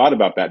when I thought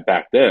about that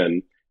back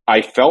then,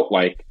 I felt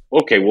like,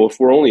 okay, well, if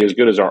we're only as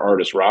good as our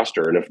artist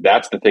roster, and if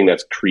that's the thing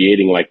that's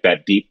creating like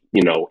that deep,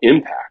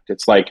 impact,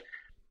 it's like,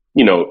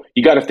 you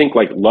got to think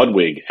like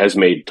Ludwig has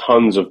made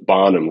tons of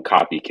Bonham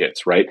copy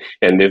kits, right?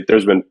 And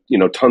there's been,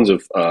 tons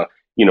of,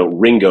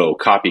 Ringo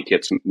copy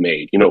kits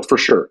made, for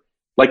sure.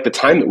 Like the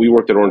time that we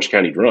worked at Orange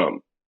County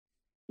Drum,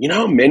 you know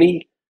how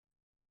many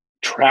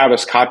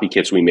Travis copy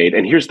kits we made?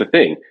 And here's the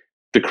thing.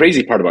 The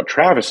crazy part about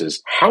Travis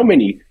is how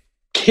many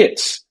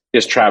kits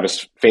is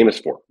Travis famous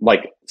for?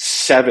 Like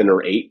 7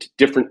 or 8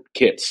 different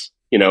kits,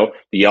 the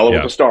yellow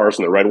with the stars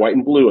and the red, white,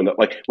 and blue. And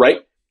right.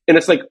 And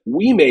it's like,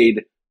 we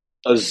made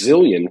a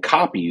zillion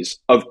copies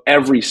of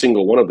every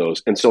single one of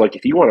those. And so like,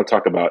 if you want to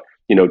talk about,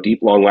 deep,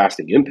 long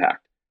lasting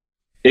impact,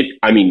 you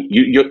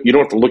don't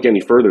have to look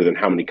any further than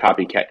how many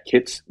copycat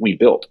kits we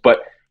built. But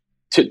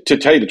to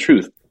tell you the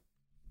truth,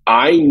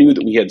 I knew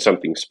that we had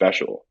something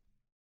special,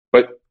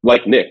 but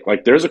like Nick,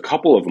 like there's a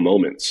couple of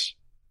moments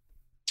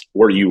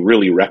where you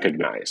really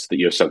recognize that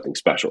you have something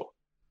special.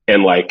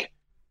 And like,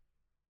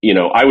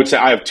 I would say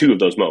I have 2 of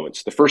those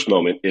moments. The first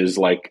moment is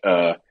like,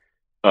 at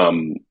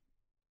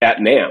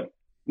NAMM,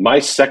 my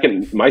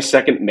second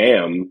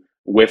NAMM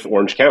with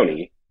Orange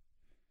County,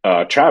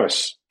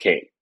 Travis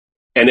came,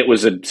 and it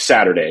was a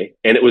Saturday,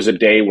 and it was a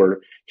day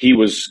where he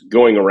was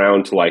going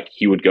around to like,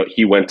 he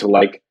went to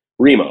like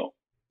Remo,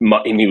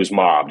 and he was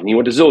mobbed, and he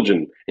went to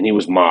Zildjian and he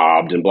was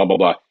mobbed and blah, blah,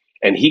 blah.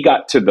 And he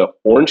got to the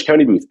Orange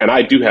County booth, and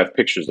I do have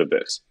pictures of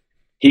this.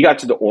 He got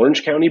to the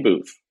Orange County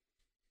booth,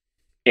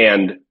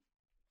 and,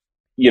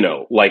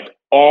 like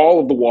all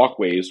of the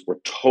walkways were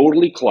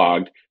totally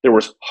clogged. There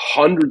was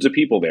hundreds of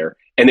people there,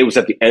 and it was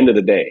at the end of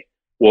the day.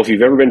 Well, if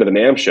you've ever been to the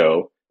NAMM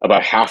show,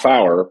 about half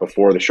hour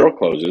before the show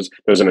closes,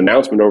 there's an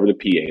announcement over the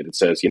PA that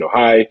says,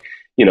 hi,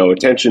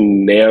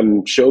 attention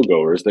NAMM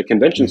showgoers, the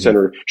convention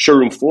center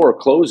showroom floor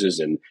closes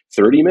in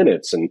 30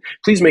 minutes, and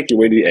please make your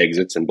way to the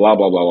exits and blah,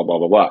 blah, blah, blah, blah,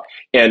 blah, blah.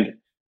 And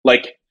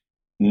like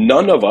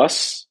none of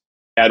us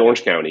at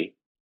Orange County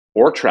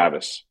or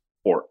Travis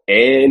or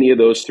any of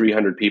those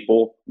 300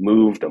 people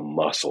moved a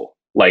muscle.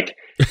 Like,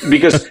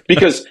 because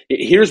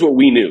here's what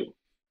we knew.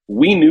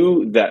 We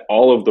knew that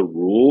all of the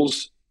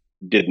rules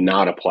did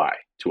not apply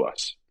to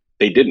us.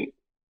 They didn't.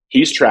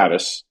 He's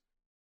Travis.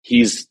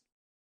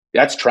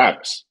 That's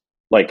Travis.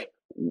 Like,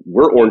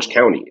 we're Orange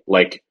County.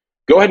 Like,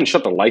 go ahead and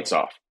shut the lights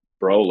off,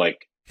 bro.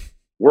 Like,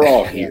 we're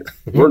all here.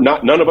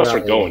 None of us are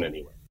going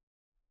anywhere.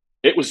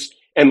 It was,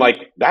 and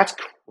like, that's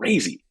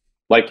crazy.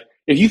 Like,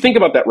 if you think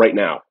about that right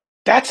now,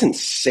 that's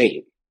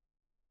insane.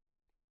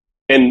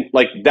 And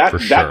like that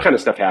kind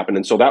of stuff happened.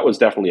 And so that was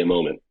definitely a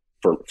moment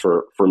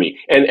for me.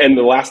 And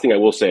the last thing I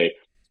will say,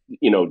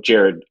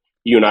 Jared,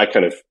 you and I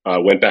kind of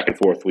went back and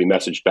forth. We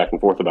messaged back and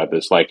forth about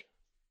this. Like,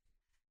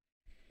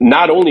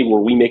 not only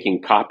were we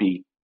making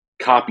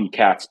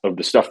copycats of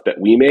the stuff that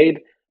we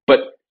made, but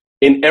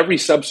in every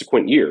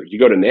subsequent year, you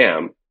go to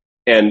NAMM,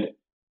 and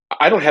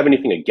I don't have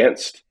anything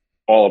against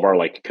all of our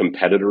like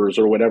competitors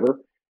or whatever.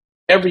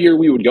 Every year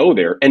we would go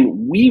there,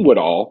 and we would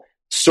all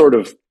sort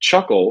of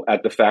chuckle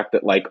at the fact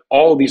that like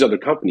all these other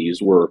companies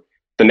were,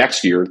 the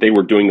next year they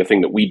were doing the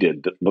thing that we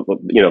did,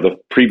 the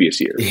previous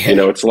year.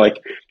 Yeah. It's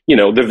like,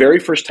 the very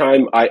first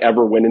time I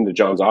ever went into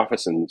John's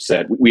office and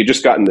said, we had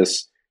just gotten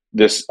this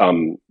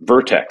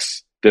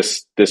Vertex,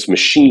 this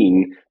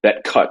machine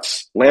that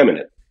cuts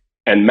laminate,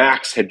 and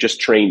Max had just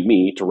trained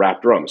me to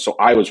wrap drums. So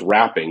I was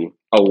wrapping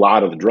a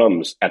lot of the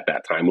drums at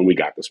that time when we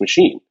got this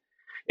machine.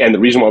 And the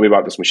reason why we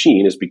bought this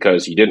machine is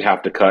because you didn't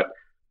have to cut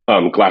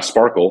glass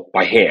sparkle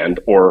by hand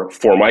or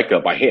Formica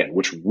by hand,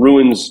 which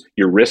ruins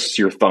your wrists,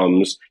 your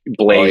thumbs,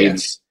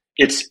 blades.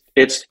 Oh, yeah.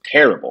 It's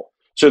terrible.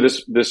 So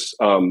this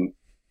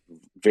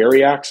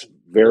Vertex,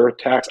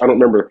 I don't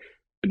remember.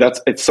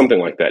 It's something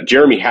like that.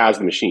 Jeremy has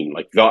the machine,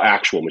 like the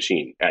actual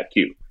machine at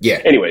Q.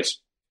 Yeah. Anyways,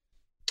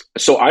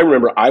 so I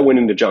remember I went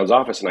into John's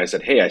office and I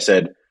said, hey, I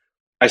said,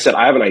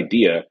 I have an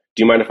idea.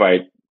 Do you mind if I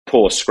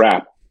pull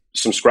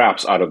some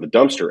scraps out of the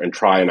dumpster and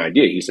try an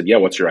idea? He said, yeah,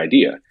 what's your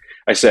idea?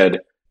 I said,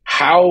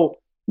 how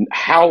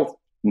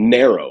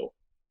narrow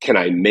can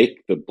I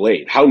make the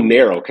blade? How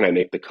narrow can I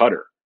make the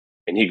cutter?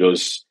 And he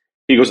goes,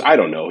 I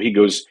don't know. He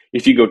goes,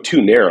 if you go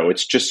too narrow,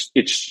 it's just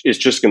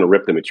going to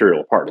rip the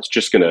material apart. It's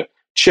just going to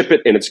chip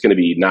it, and it's going to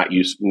be not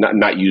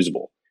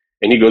usable.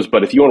 And he goes,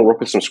 but if you want to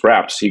work with some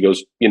scraps, he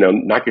goes,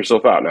 knock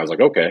yourself out. And I was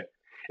like, okay.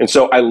 And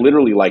so I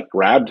literally like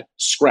grabbed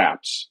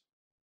scraps,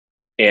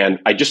 and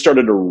I just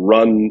started to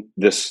run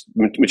this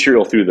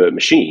material through the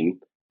machine,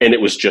 and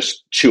it was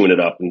just chewing it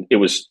up, and it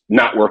was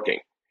not working.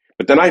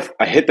 But then I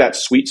hit that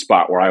sweet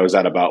spot where I was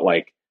at about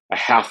like a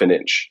half an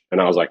inch,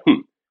 and I was like,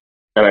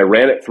 And I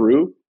ran it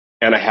through,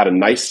 and I had a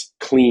nice,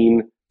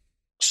 clean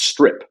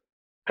strip.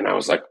 And I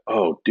was like,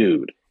 oh,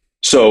 dude.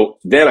 So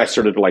then I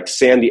started to like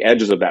sand the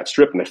edges of that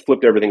strip, and I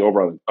flipped everything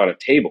over on a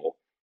table.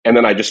 And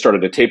then I just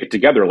started to tape it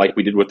together like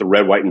we did with the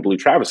red, white, and blue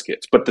Travis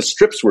kits. But the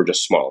strips were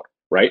just smaller,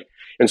 right?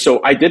 And so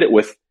I did it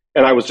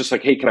and I was just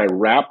like, hey, can I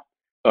wrap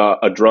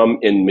a drum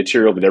in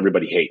material that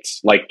everybody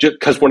hates? Like, just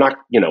because we're not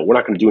going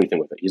to do anything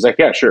with it. He's like,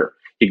 yeah, sure.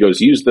 He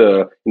goes, use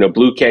the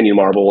blue canyon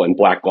marble and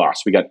black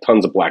gloss. We got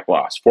tons of black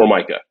gloss,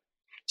 Formica.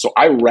 So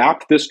I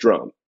wrapped this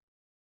drum,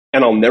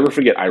 and I'll never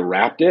forget, I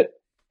wrapped it,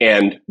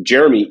 and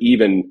Jeremy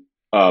even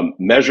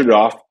measured it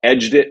off,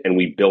 edged it, and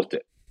we built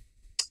it.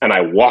 And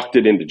I walked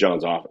it into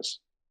John's office.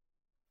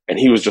 And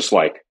he was just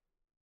like,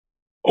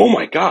 oh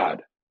my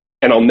God.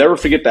 And I'll never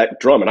forget that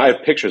drum. And I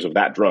have pictures of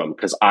that drum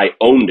because I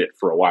owned it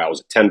for a while. It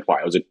was a 10-ply.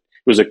 It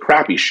was a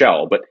crappy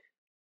shell, but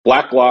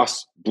black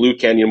gloss, blue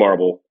canyon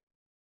marble,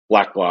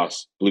 black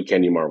gloss, blue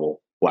canyon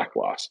marble, black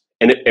gloss.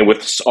 And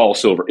with all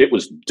silver. It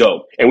was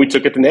dope. And we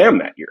took it to NAMM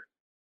that year.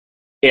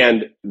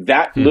 And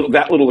that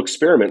little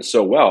experiment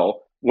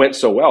went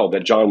so well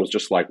that John was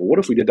just like, well, what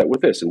if we did that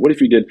with this? And what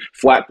if we did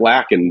flat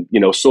black and,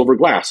 silver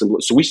glass?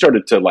 And so we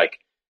started to like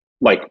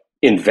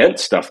invent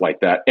stuff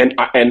like that. And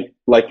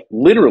like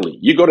literally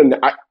you go to,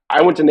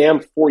 I went to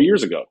NAMM 4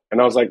 years ago,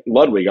 and I was like,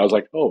 Ludwig, I was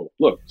like, oh,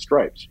 look,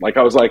 stripes. Like,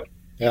 I was like,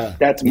 yeah,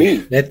 that's me.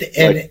 At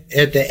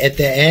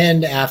the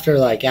end, after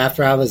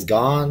I was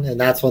gone,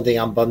 and that's one thing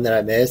I'm bummed that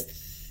I missed,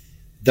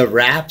 the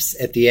wraps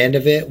at the end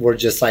of it were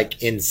just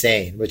like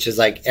insane, which is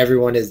like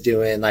everyone is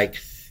doing. Like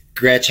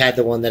Gretsch had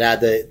the one that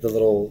had the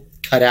little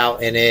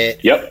cutout in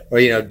it. Yep.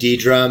 Or,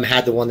 D-Drum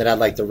had the one that had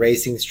like the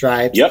racing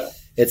stripes. Yep.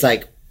 It's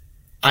like,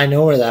 I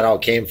know where that all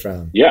came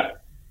from. Yeah.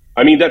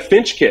 I mean, that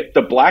Finch kit,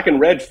 the black and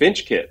red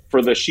Finch kit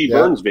for the She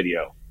Burns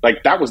video.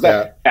 Like that was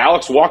that. Yeah.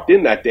 Alex walked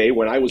in that day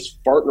when I was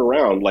farting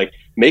around, like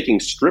making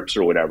strips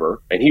or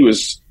whatever. And he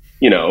was,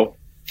 or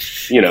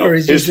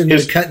he's just in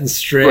there cutting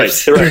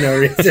strips right. for no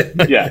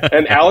reason. Yeah.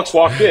 And Alex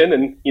walked in,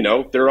 and,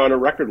 they're on a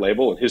record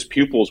label, and his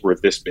pupils were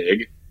this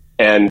big.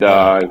 And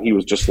he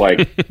was just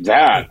like,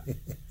 that.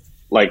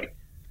 Like.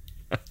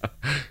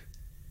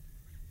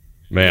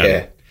 Man.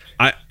 Yeah.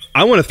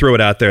 I want to throw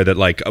it out there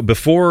that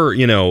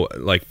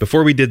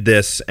before we did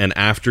this and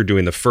after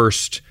doing the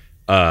first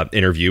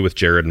interview with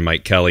Jared and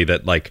Mike Kelly,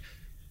 that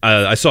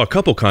I saw a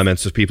couple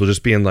comments of people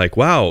just being like,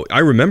 wow, I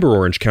remember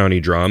Orange County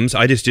drums.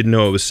 I just didn't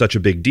know it was such a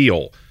big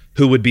deal.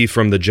 Who would be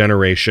from the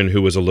generation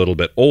who was a little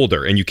bit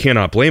older, and you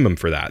cannot blame them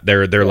for that.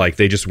 They're like,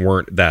 they just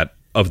weren't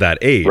of that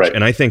age. Right.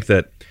 And I think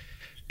that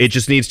it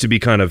just needs to be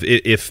kind of,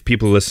 if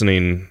people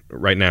listening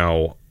right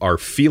now are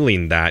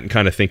feeling that and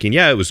kind of thinking,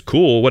 yeah, it was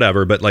cool,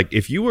 whatever. But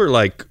if you were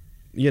like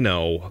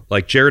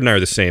Jared and I are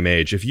the same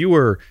age. If you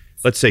were,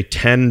 let's say,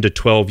 10 to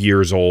 12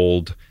 years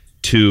old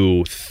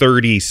to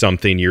 30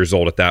 something years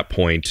old at that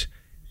point,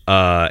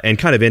 and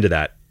kind of into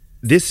that,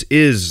 this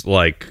is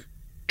like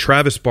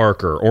Travis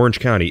Barker, Orange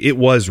County. It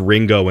was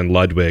Ringo and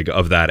Ludwig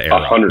of that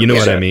era. 100%. You know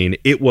what I mean?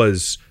 It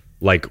was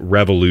like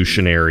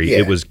revolutionary. Yeah.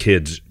 It was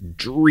kids'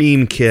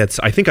 dream kits.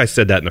 I think I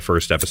said that in the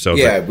first episode.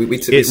 Yeah, we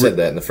said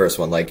that in the first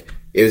one. Like,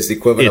 it was the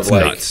equivalent of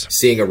nuts.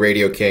 Seeing a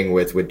Radio King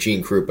with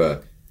Gene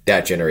Krupa.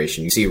 That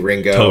generation. You see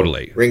Ringo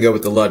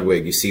with the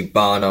Ludwig. You see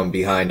Bonham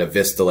behind a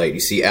Vistalite.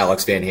 You see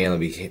Alex Van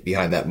Halen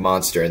behind that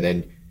monster. And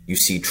then you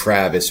see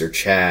Travis or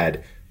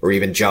Chad or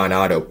even John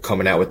Otto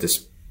coming out with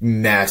this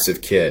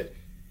massive kit.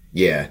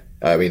 Yeah.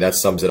 I mean, that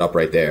sums it up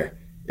right there.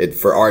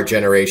 For our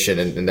generation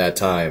and in that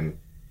time,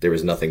 there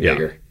was nothing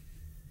bigger.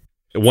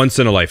 Once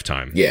in a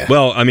lifetime. Yeah.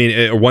 Well, I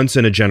mean, once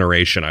in a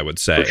generation, I would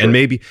say. Sure. And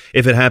maybe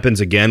if it happens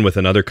again with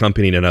another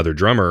company and another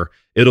drummer,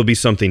 it'll be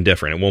something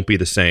different. It won't be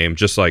the same,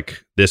 just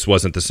like this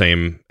wasn't the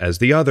same as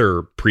the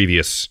other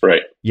previous,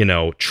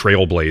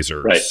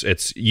 trailblazers. Right.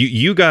 It's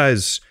you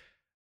guys,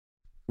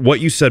 what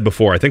you said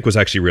before, I think was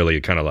actually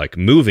really kind of like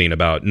moving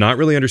about not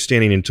really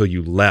understanding until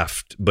you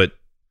left. But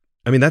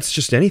I mean, that's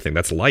just anything.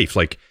 That's life.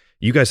 Like,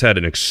 you guys had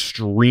an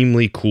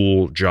extremely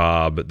cool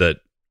job that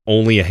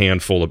only a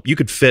handful of, you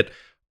could fit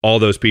all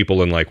those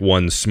people in like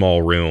one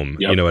small room,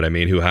 you know what I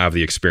mean, who have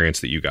the experience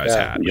that you guys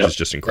had, which is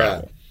just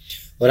incredible. Yeah.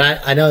 Well,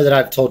 I know that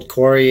I've told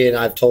Corey, and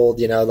I've told,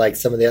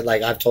 some of the,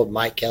 I've told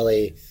Mike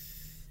Kelly,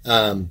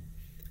 I'll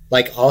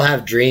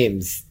have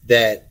dreams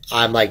that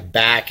I'm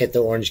back at the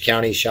Orange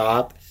County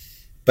shop,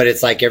 but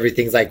it's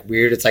everything's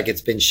weird. It's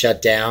it's been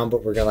shut down,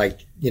 but we're going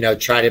to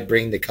try to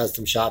bring the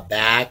custom shop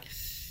back.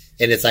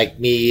 And it's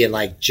me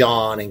and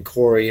John and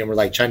Corey, and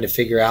we're trying to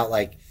figure out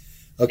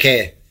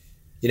okay,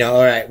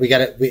 all right, we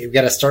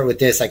gotta start with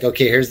this.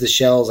 Okay, here's the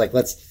shells.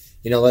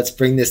 Let's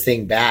bring this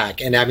thing back.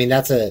 And I mean,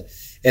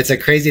 it's a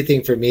crazy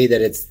thing for me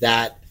that it's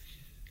that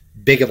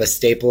big of a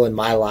staple in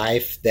my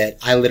life that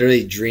I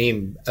literally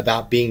dream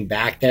about being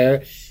back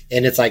there.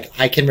 And it's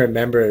I can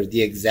remember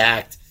the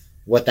exact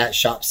what that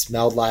shop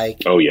smelled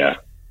like. Oh yeah.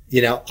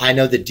 I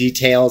know the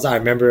details. I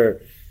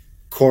remember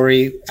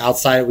Corey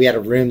outside. We had a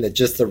room that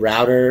just the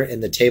router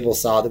and the table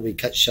saw that we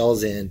cut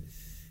shells in.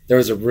 There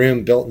was a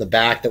room built in the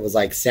back that was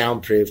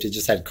soundproofed. It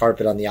just had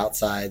carpet on the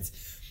outsides.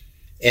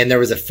 And there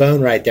was a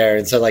phone right there.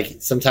 And so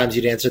sometimes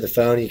you'd answer the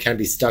phone and you'd kind of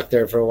be stuck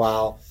there for a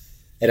while.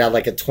 It had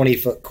like a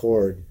 20-foot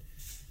cord,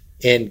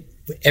 and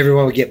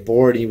everyone would get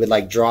bored and you would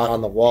like draw it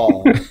on the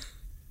wall.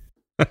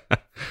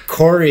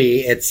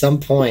 Corey at some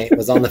point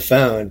was on the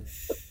phone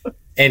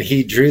and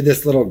he drew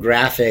this little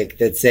graphic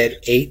that said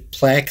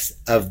 8-plex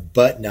of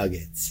butt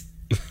nuggets.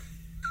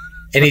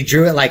 And he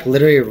drew it like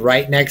literally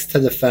right next to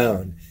the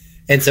phone.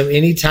 And so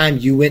anytime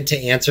you went to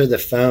answer the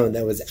phone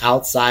that was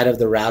outside of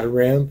the router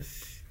room,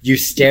 you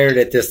stared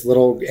at this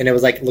little, and it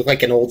was like, looked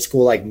like an old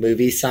school like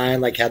movie sign,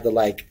 like had the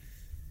like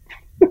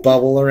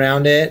bubble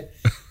around it.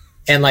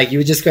 And like you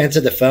would just go answer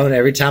the phone.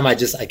 Every time I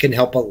couldn't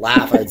help but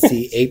laugh. I'd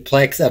see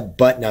 8-plex of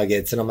butt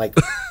nuggets. And I'm like,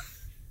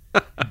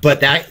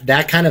 but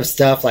that kind of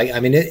stuff, like, I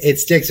mean, it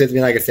sticks with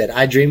me. Like I said,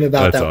 I dream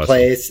about that awesome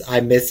place.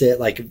 I miss it.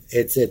 Like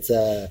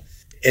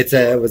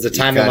it was a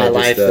time in my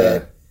life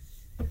that.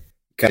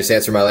 Can I just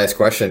answer my last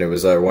question? It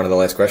was one of the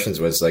last questions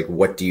was like,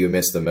 what do you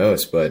miss the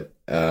most? But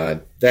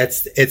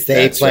it's the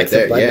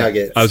 8-plex of butt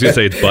nuggets. I was gonna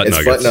say it's butt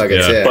nuggets. Butt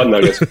nuggets, yeah. Butt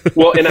nuggets.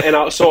 Well,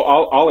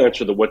 I'll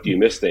answer the what do you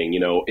miss thing. You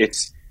know,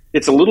 it's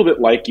a little bit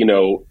like, you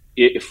know,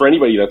 for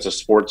anybody that's a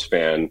sports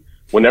fan,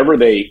 whenever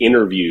they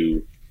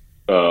interview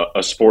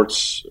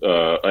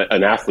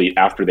an athlete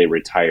after they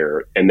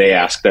retire and they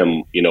ask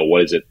them, you know,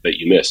 what is it that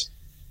you miss?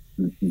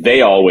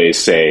 They always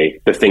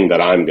say the thing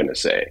that I'm going to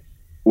say,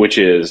 which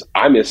is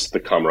I miss the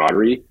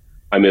camaraderie.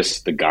 I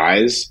miss the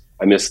guys.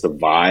 I miss the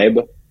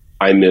vibe.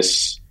 I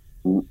miss,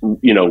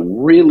 you know,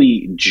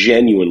 really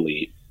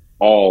genuinely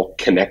all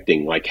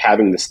connecting, like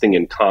having this thing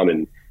in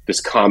common,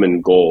 this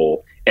common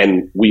goal.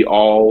 And we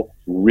all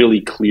really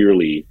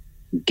clearly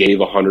gave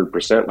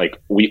 100%. Like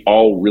we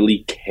all really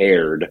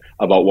cared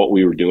about what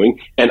we were doing.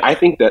 And I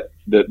think that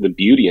the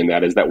beauty in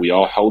that is that we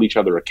all held each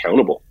other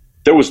accountable.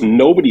 There was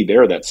nobody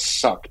there that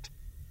sucked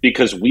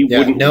because we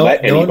wouldn't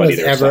let anybody there. No one was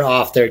ever suck.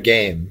 Off their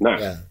game. Nah.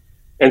 Yeah.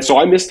 And so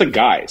I miss the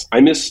guys.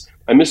 I miss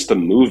the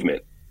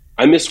movement.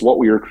 I miss what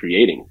we were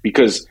creating,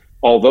 because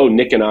although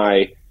Nick and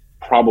I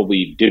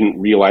probably didn't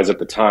realize at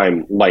the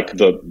time, like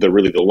the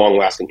long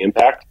lasting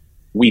impact,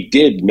 we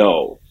did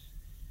know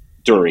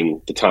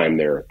during the time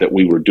there that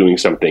we were doing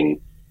something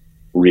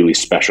really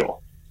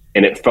special.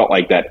 And it felt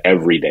like that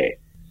every day.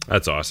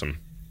 That's awesome.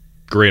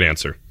 Great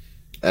answer.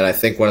 And I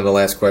think one of the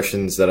last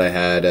questions that I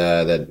had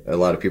that a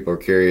lot of people are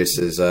curious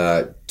is,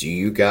 do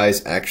you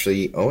guys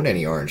actually own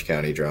any Orange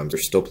County drums or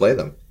still play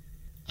them?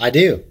 I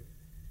do.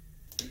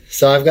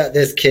 So I've got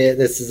this kit.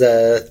 This is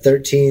a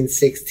 13,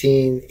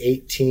 16,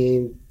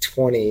 18,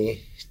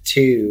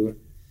 22.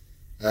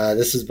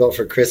 This was built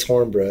for Chris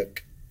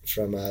Hornbrook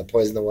from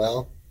Poison the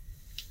Well.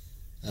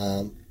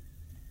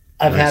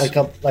 I've had a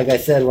couple, like I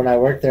said, when I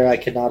worked there, I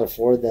could not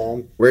afford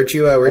them. Where'd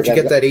you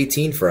get that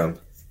 18 from?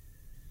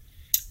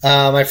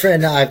 My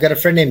friend, I've got a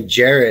friend named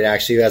Jared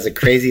actually who has a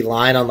crazy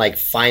line on like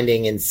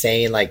finding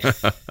insane, like,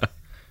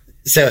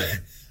 so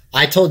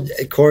I told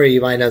Corey,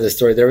 you might know this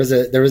story. There was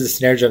a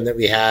snare drum that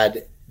we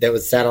had that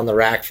was sat on the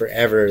rack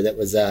forever. That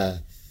was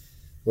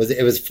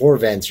it was 4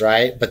 vents,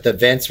 right? But the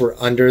vents were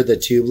under the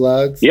tube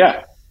lugs.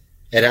 Yeah.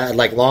 It had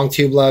like long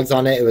tube lugs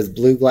on it. It was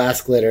blue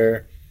glass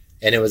glitter.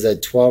 And it was a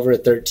 12 or a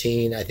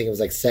 13. I think it was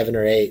like 7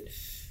 or 8.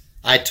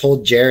 I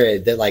told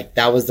Jared that like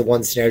that was the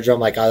one snare drum.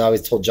 Like I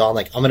always told John,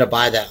 like, I'm going to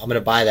buy that.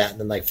 And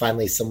then like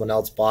finally someone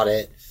else bought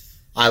it.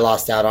 I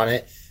lost out on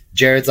it.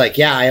 Jared's like,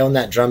 yeah, I own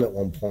that drum at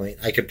one point.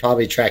 I could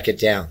probably track it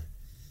down.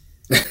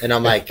 And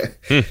I'm like,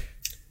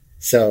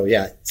 so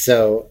yeah.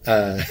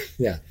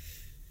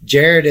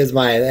 Jared is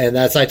and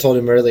that's, I told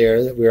him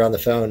earlier that we were on the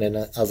phone and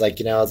I was like,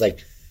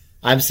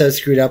 I'm so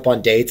screwed up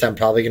on dates. I'm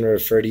probably going to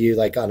refer to you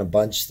like on a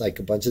bunch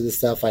of this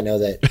stuff. I know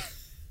that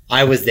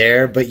I was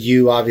there, but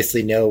you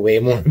obviously know way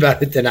more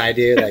about it than I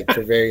do, like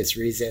for various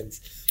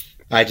reasons.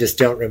 I just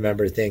don't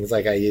remember things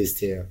like I used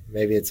to.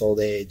 Maybe it's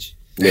old age.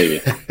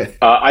 Maybe.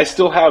 I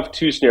still have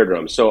 2 snare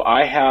drums. So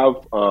I have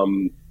a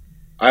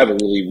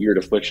really weird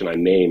affliction. I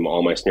name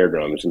all my snare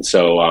drums. And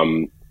so,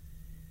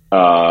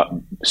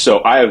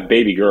 so I have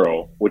Baby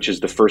Girl, which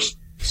is the first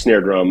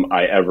snare drum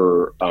I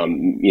ever,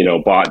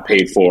 bought,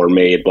 paid for,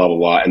 made, blah, blah,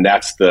 blah. And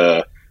that's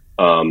the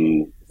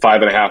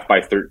 5.5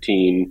 by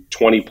 13,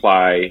 20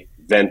 ply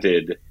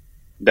vented.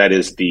 That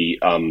is the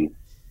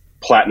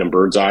platinum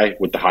bird's eye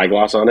with the high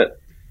gloss on it,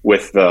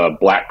 with the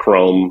black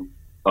chrome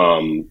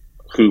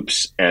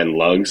hoops and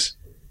lugs.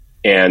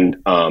 And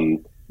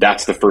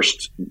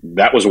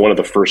that was one of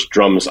the first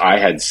drums I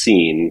had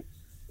seen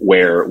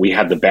where we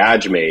had the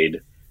badge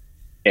made,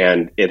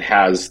 and it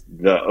has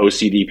the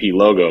OCDP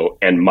logo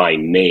and my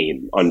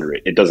name under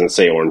it. It doesn't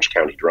say Orange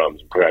County Drums.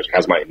 It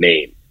has my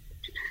name.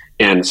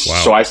 And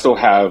so I still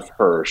have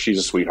her. She's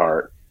a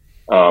sweetheart.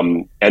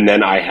 And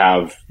then I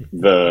have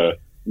the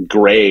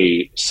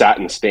gray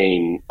satin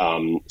stain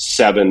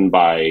 7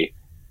 by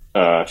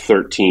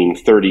 13,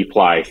 30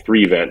 ply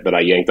 3 vent that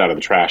I yanked out of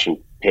the trash and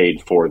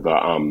paid for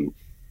the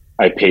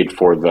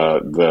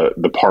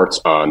parts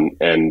on.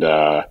 And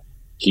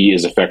he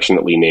is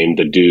affectionately named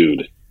the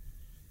Dude.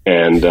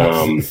 And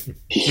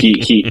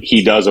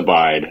he does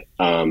abide,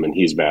 and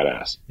he's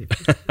badass.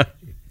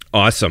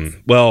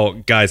 Awesome. Well,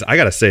 guys, I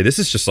gotta say, this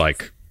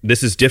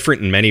is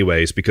different in many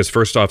ways, because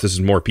first off, this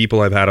is more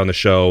people I've had on the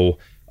show.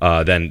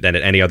 than at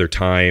any other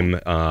time.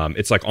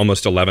 It's like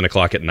almost 11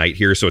 o'clock at night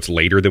here, so it's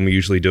later than we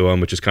usually do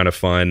them, which is kind of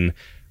fun.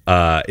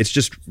 It's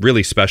just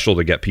really special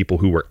to get people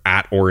who were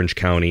at Orange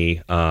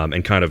County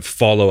and kind of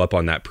follow up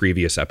on that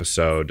previous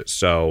episode.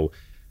 So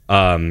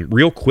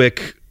real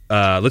quick,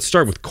 let's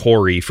start with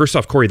Corey. First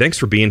off, Corey, thanks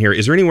for being here.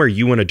 Is there anywhere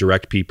you want to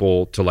direct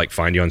people to like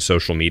find you on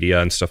social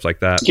media and stuff like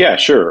that? Yeah,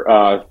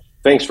 sure.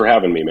 Thanks for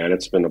having me, man.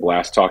 It's been a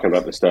blast talking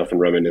about this stuff and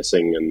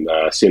reminiscing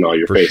and seeing all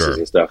your faces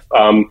and stuff.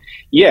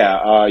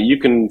 You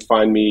can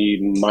find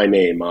my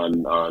name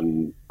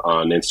on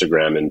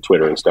Instagram and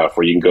Twitter and stuff,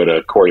 where you can go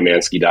to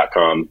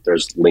CoreyMansky.com.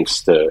 There's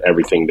links to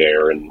everything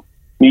there, and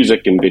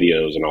music and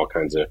videos and all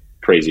kinds of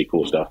crazy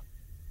cool stuff.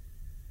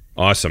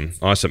 Awesome.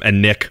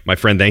 And Nick, my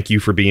friend, thank you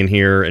for being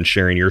here and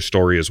sharing your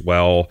story as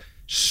well.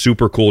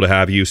 Super cool to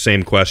have you.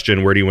 Same question.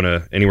 Anywhere you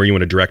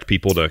want to direct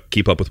people to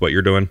keep up with what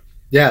you're doing?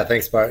 Yeah,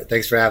 thanks, Bart.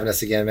 Thanks for having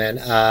us again, man.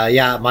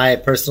 My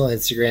personal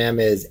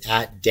Instagram is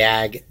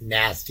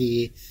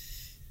 @DagNastee,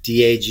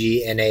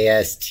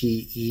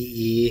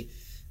 DAGNASTEE.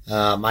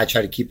 I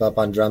try to keep up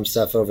on drum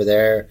stuff over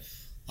there.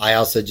 I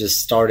also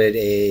just started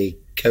a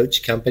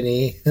coach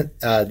company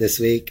this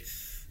week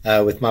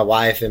with my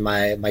wife and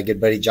my good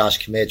buddy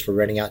Josh Kimmich. We're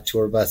renting out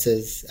tour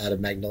buses out of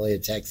Magnolia,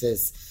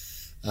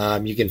 Texas.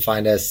 You can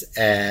find us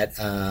at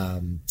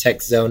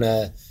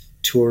Texzona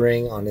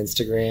Touring on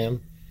Instagram.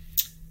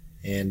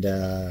 And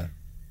rent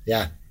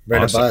a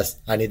bus.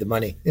 I need the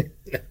money.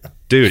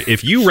 Dude,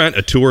 if you rent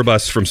a tour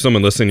bus from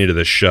someone listening to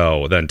this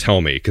show, then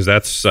tell me, because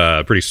that's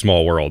a pretty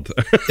small world.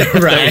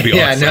 Right.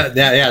 Awesome.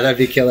 That'd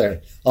be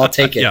killer. I'll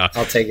take it.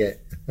 I'll take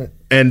it.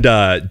 And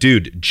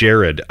dude,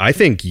 Jared, I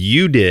think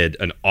you did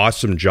an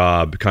awesome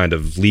job kind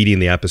of leading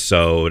the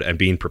episode and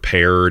being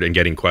prepared and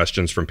getting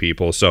questions from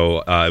people.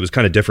 So it was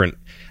kind of different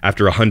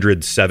after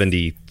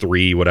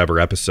 173 whatever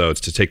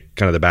episodes to take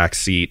kind of the back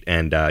seat,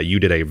 and you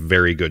did a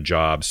very good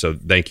job. So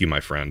thank you,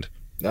 my friend.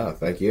 No,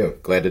 thank you.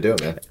 Glad to do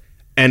it, man.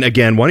 And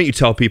again, why don't you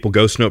tell people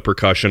Ghost Note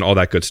Percussion, all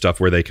that good stuff,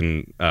 where they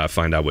can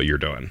find out what you're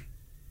doing?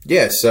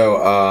 Yeah,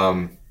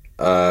 so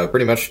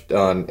pretty much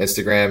on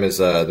Instagram is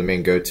the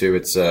main go-to.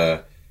 It's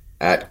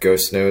at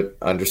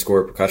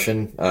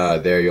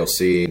ghostnote_percussion. There you'll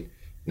see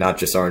not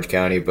just Orange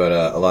County, but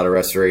a lot of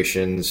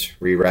restorations,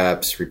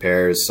 rewraps,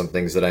 repairs, some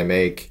things that I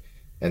make.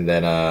 And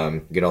then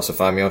you can also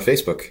find me on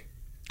Facebook.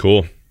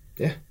 Cool.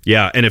 Yeah.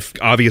 Yeah. And if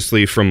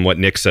obviously from what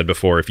Nick said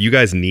before, if you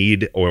guys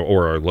need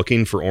or are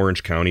looking for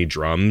Orange County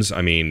drums,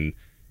 I mean,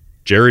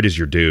 Jared is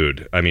your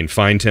dude. I mean,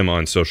 find him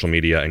on social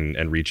media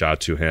and reach out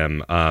to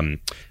him. And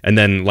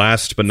then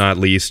last but not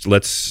least,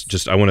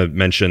 I want to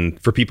mention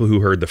for people who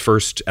heard the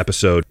first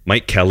episode,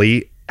 Mike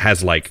Kelly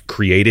has like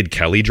created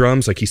Kelly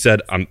drums. Like he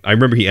said, I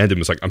remember he ended and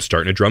was like, I'm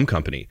starting a drum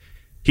company.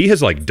 He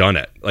has like done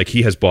it. Like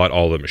he has bought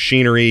all the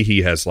machinery.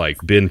 He has like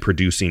been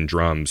producing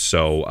drums.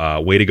 So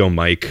way to go,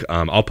 Mike.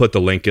 I'll put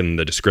the link in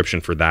the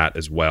description for that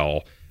as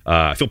well.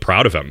 I feel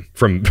proud of him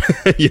from,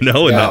 in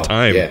that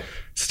time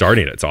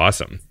starting it. It's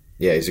awesome.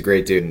 Yeah, he's a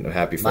great dude, and I'm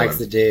happy for Mike's him.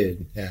 the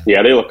dude.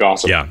 Yeah, they look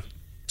awesome. Yeah.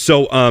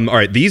 So, all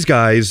right, these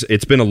guys,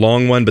 it's been a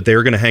long one, but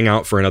they're going to hang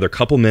out for another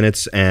couple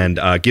minutes and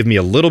give me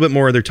a little bit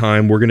more of their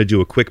time. We're going to do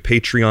a quick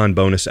Patreon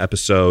bonus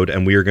episode,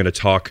 and we are going to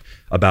talk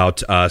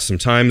about some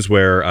times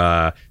where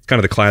it's kind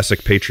of the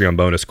classic Patreon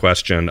bonus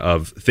question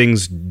of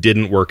things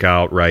didn't work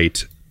out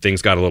right,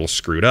 things got a little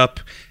screwed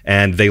up,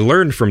 and they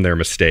learned from their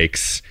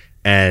mistakes.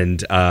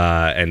 And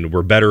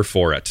we're better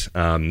for it.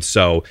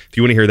 So if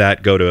you want to hear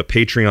that, go to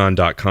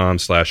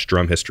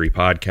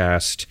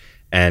patreon.com/drumhistorypodcast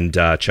and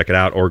check it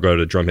out, or go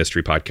to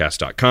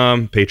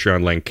drumhistorypodcast.com,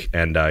 Patreon link,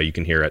 and you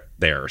can hear it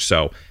there.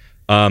 So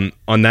on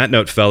that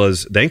note,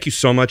 fellas, thank you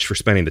so much for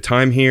spending the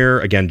time here.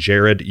 Again,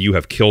 Jared, you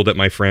have killed it,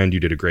 my friend. You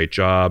did a great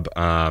job.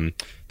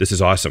 This is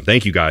awesome.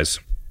 Thank you, guys.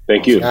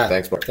 Thank you. Yeah,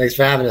 Thanks, Mark. Thanks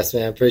for having us,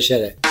 man. Appreciate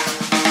it.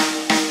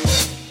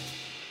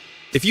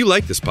 If you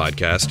like this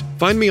podcast,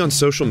 find me on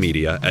social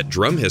media at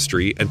Drum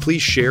History, and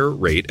please share,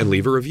 rate, and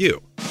leave a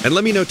review. And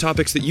let me know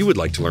topics that you would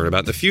like to learn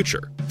about in the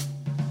future.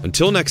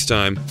 Until next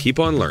time, keep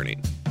on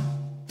learning.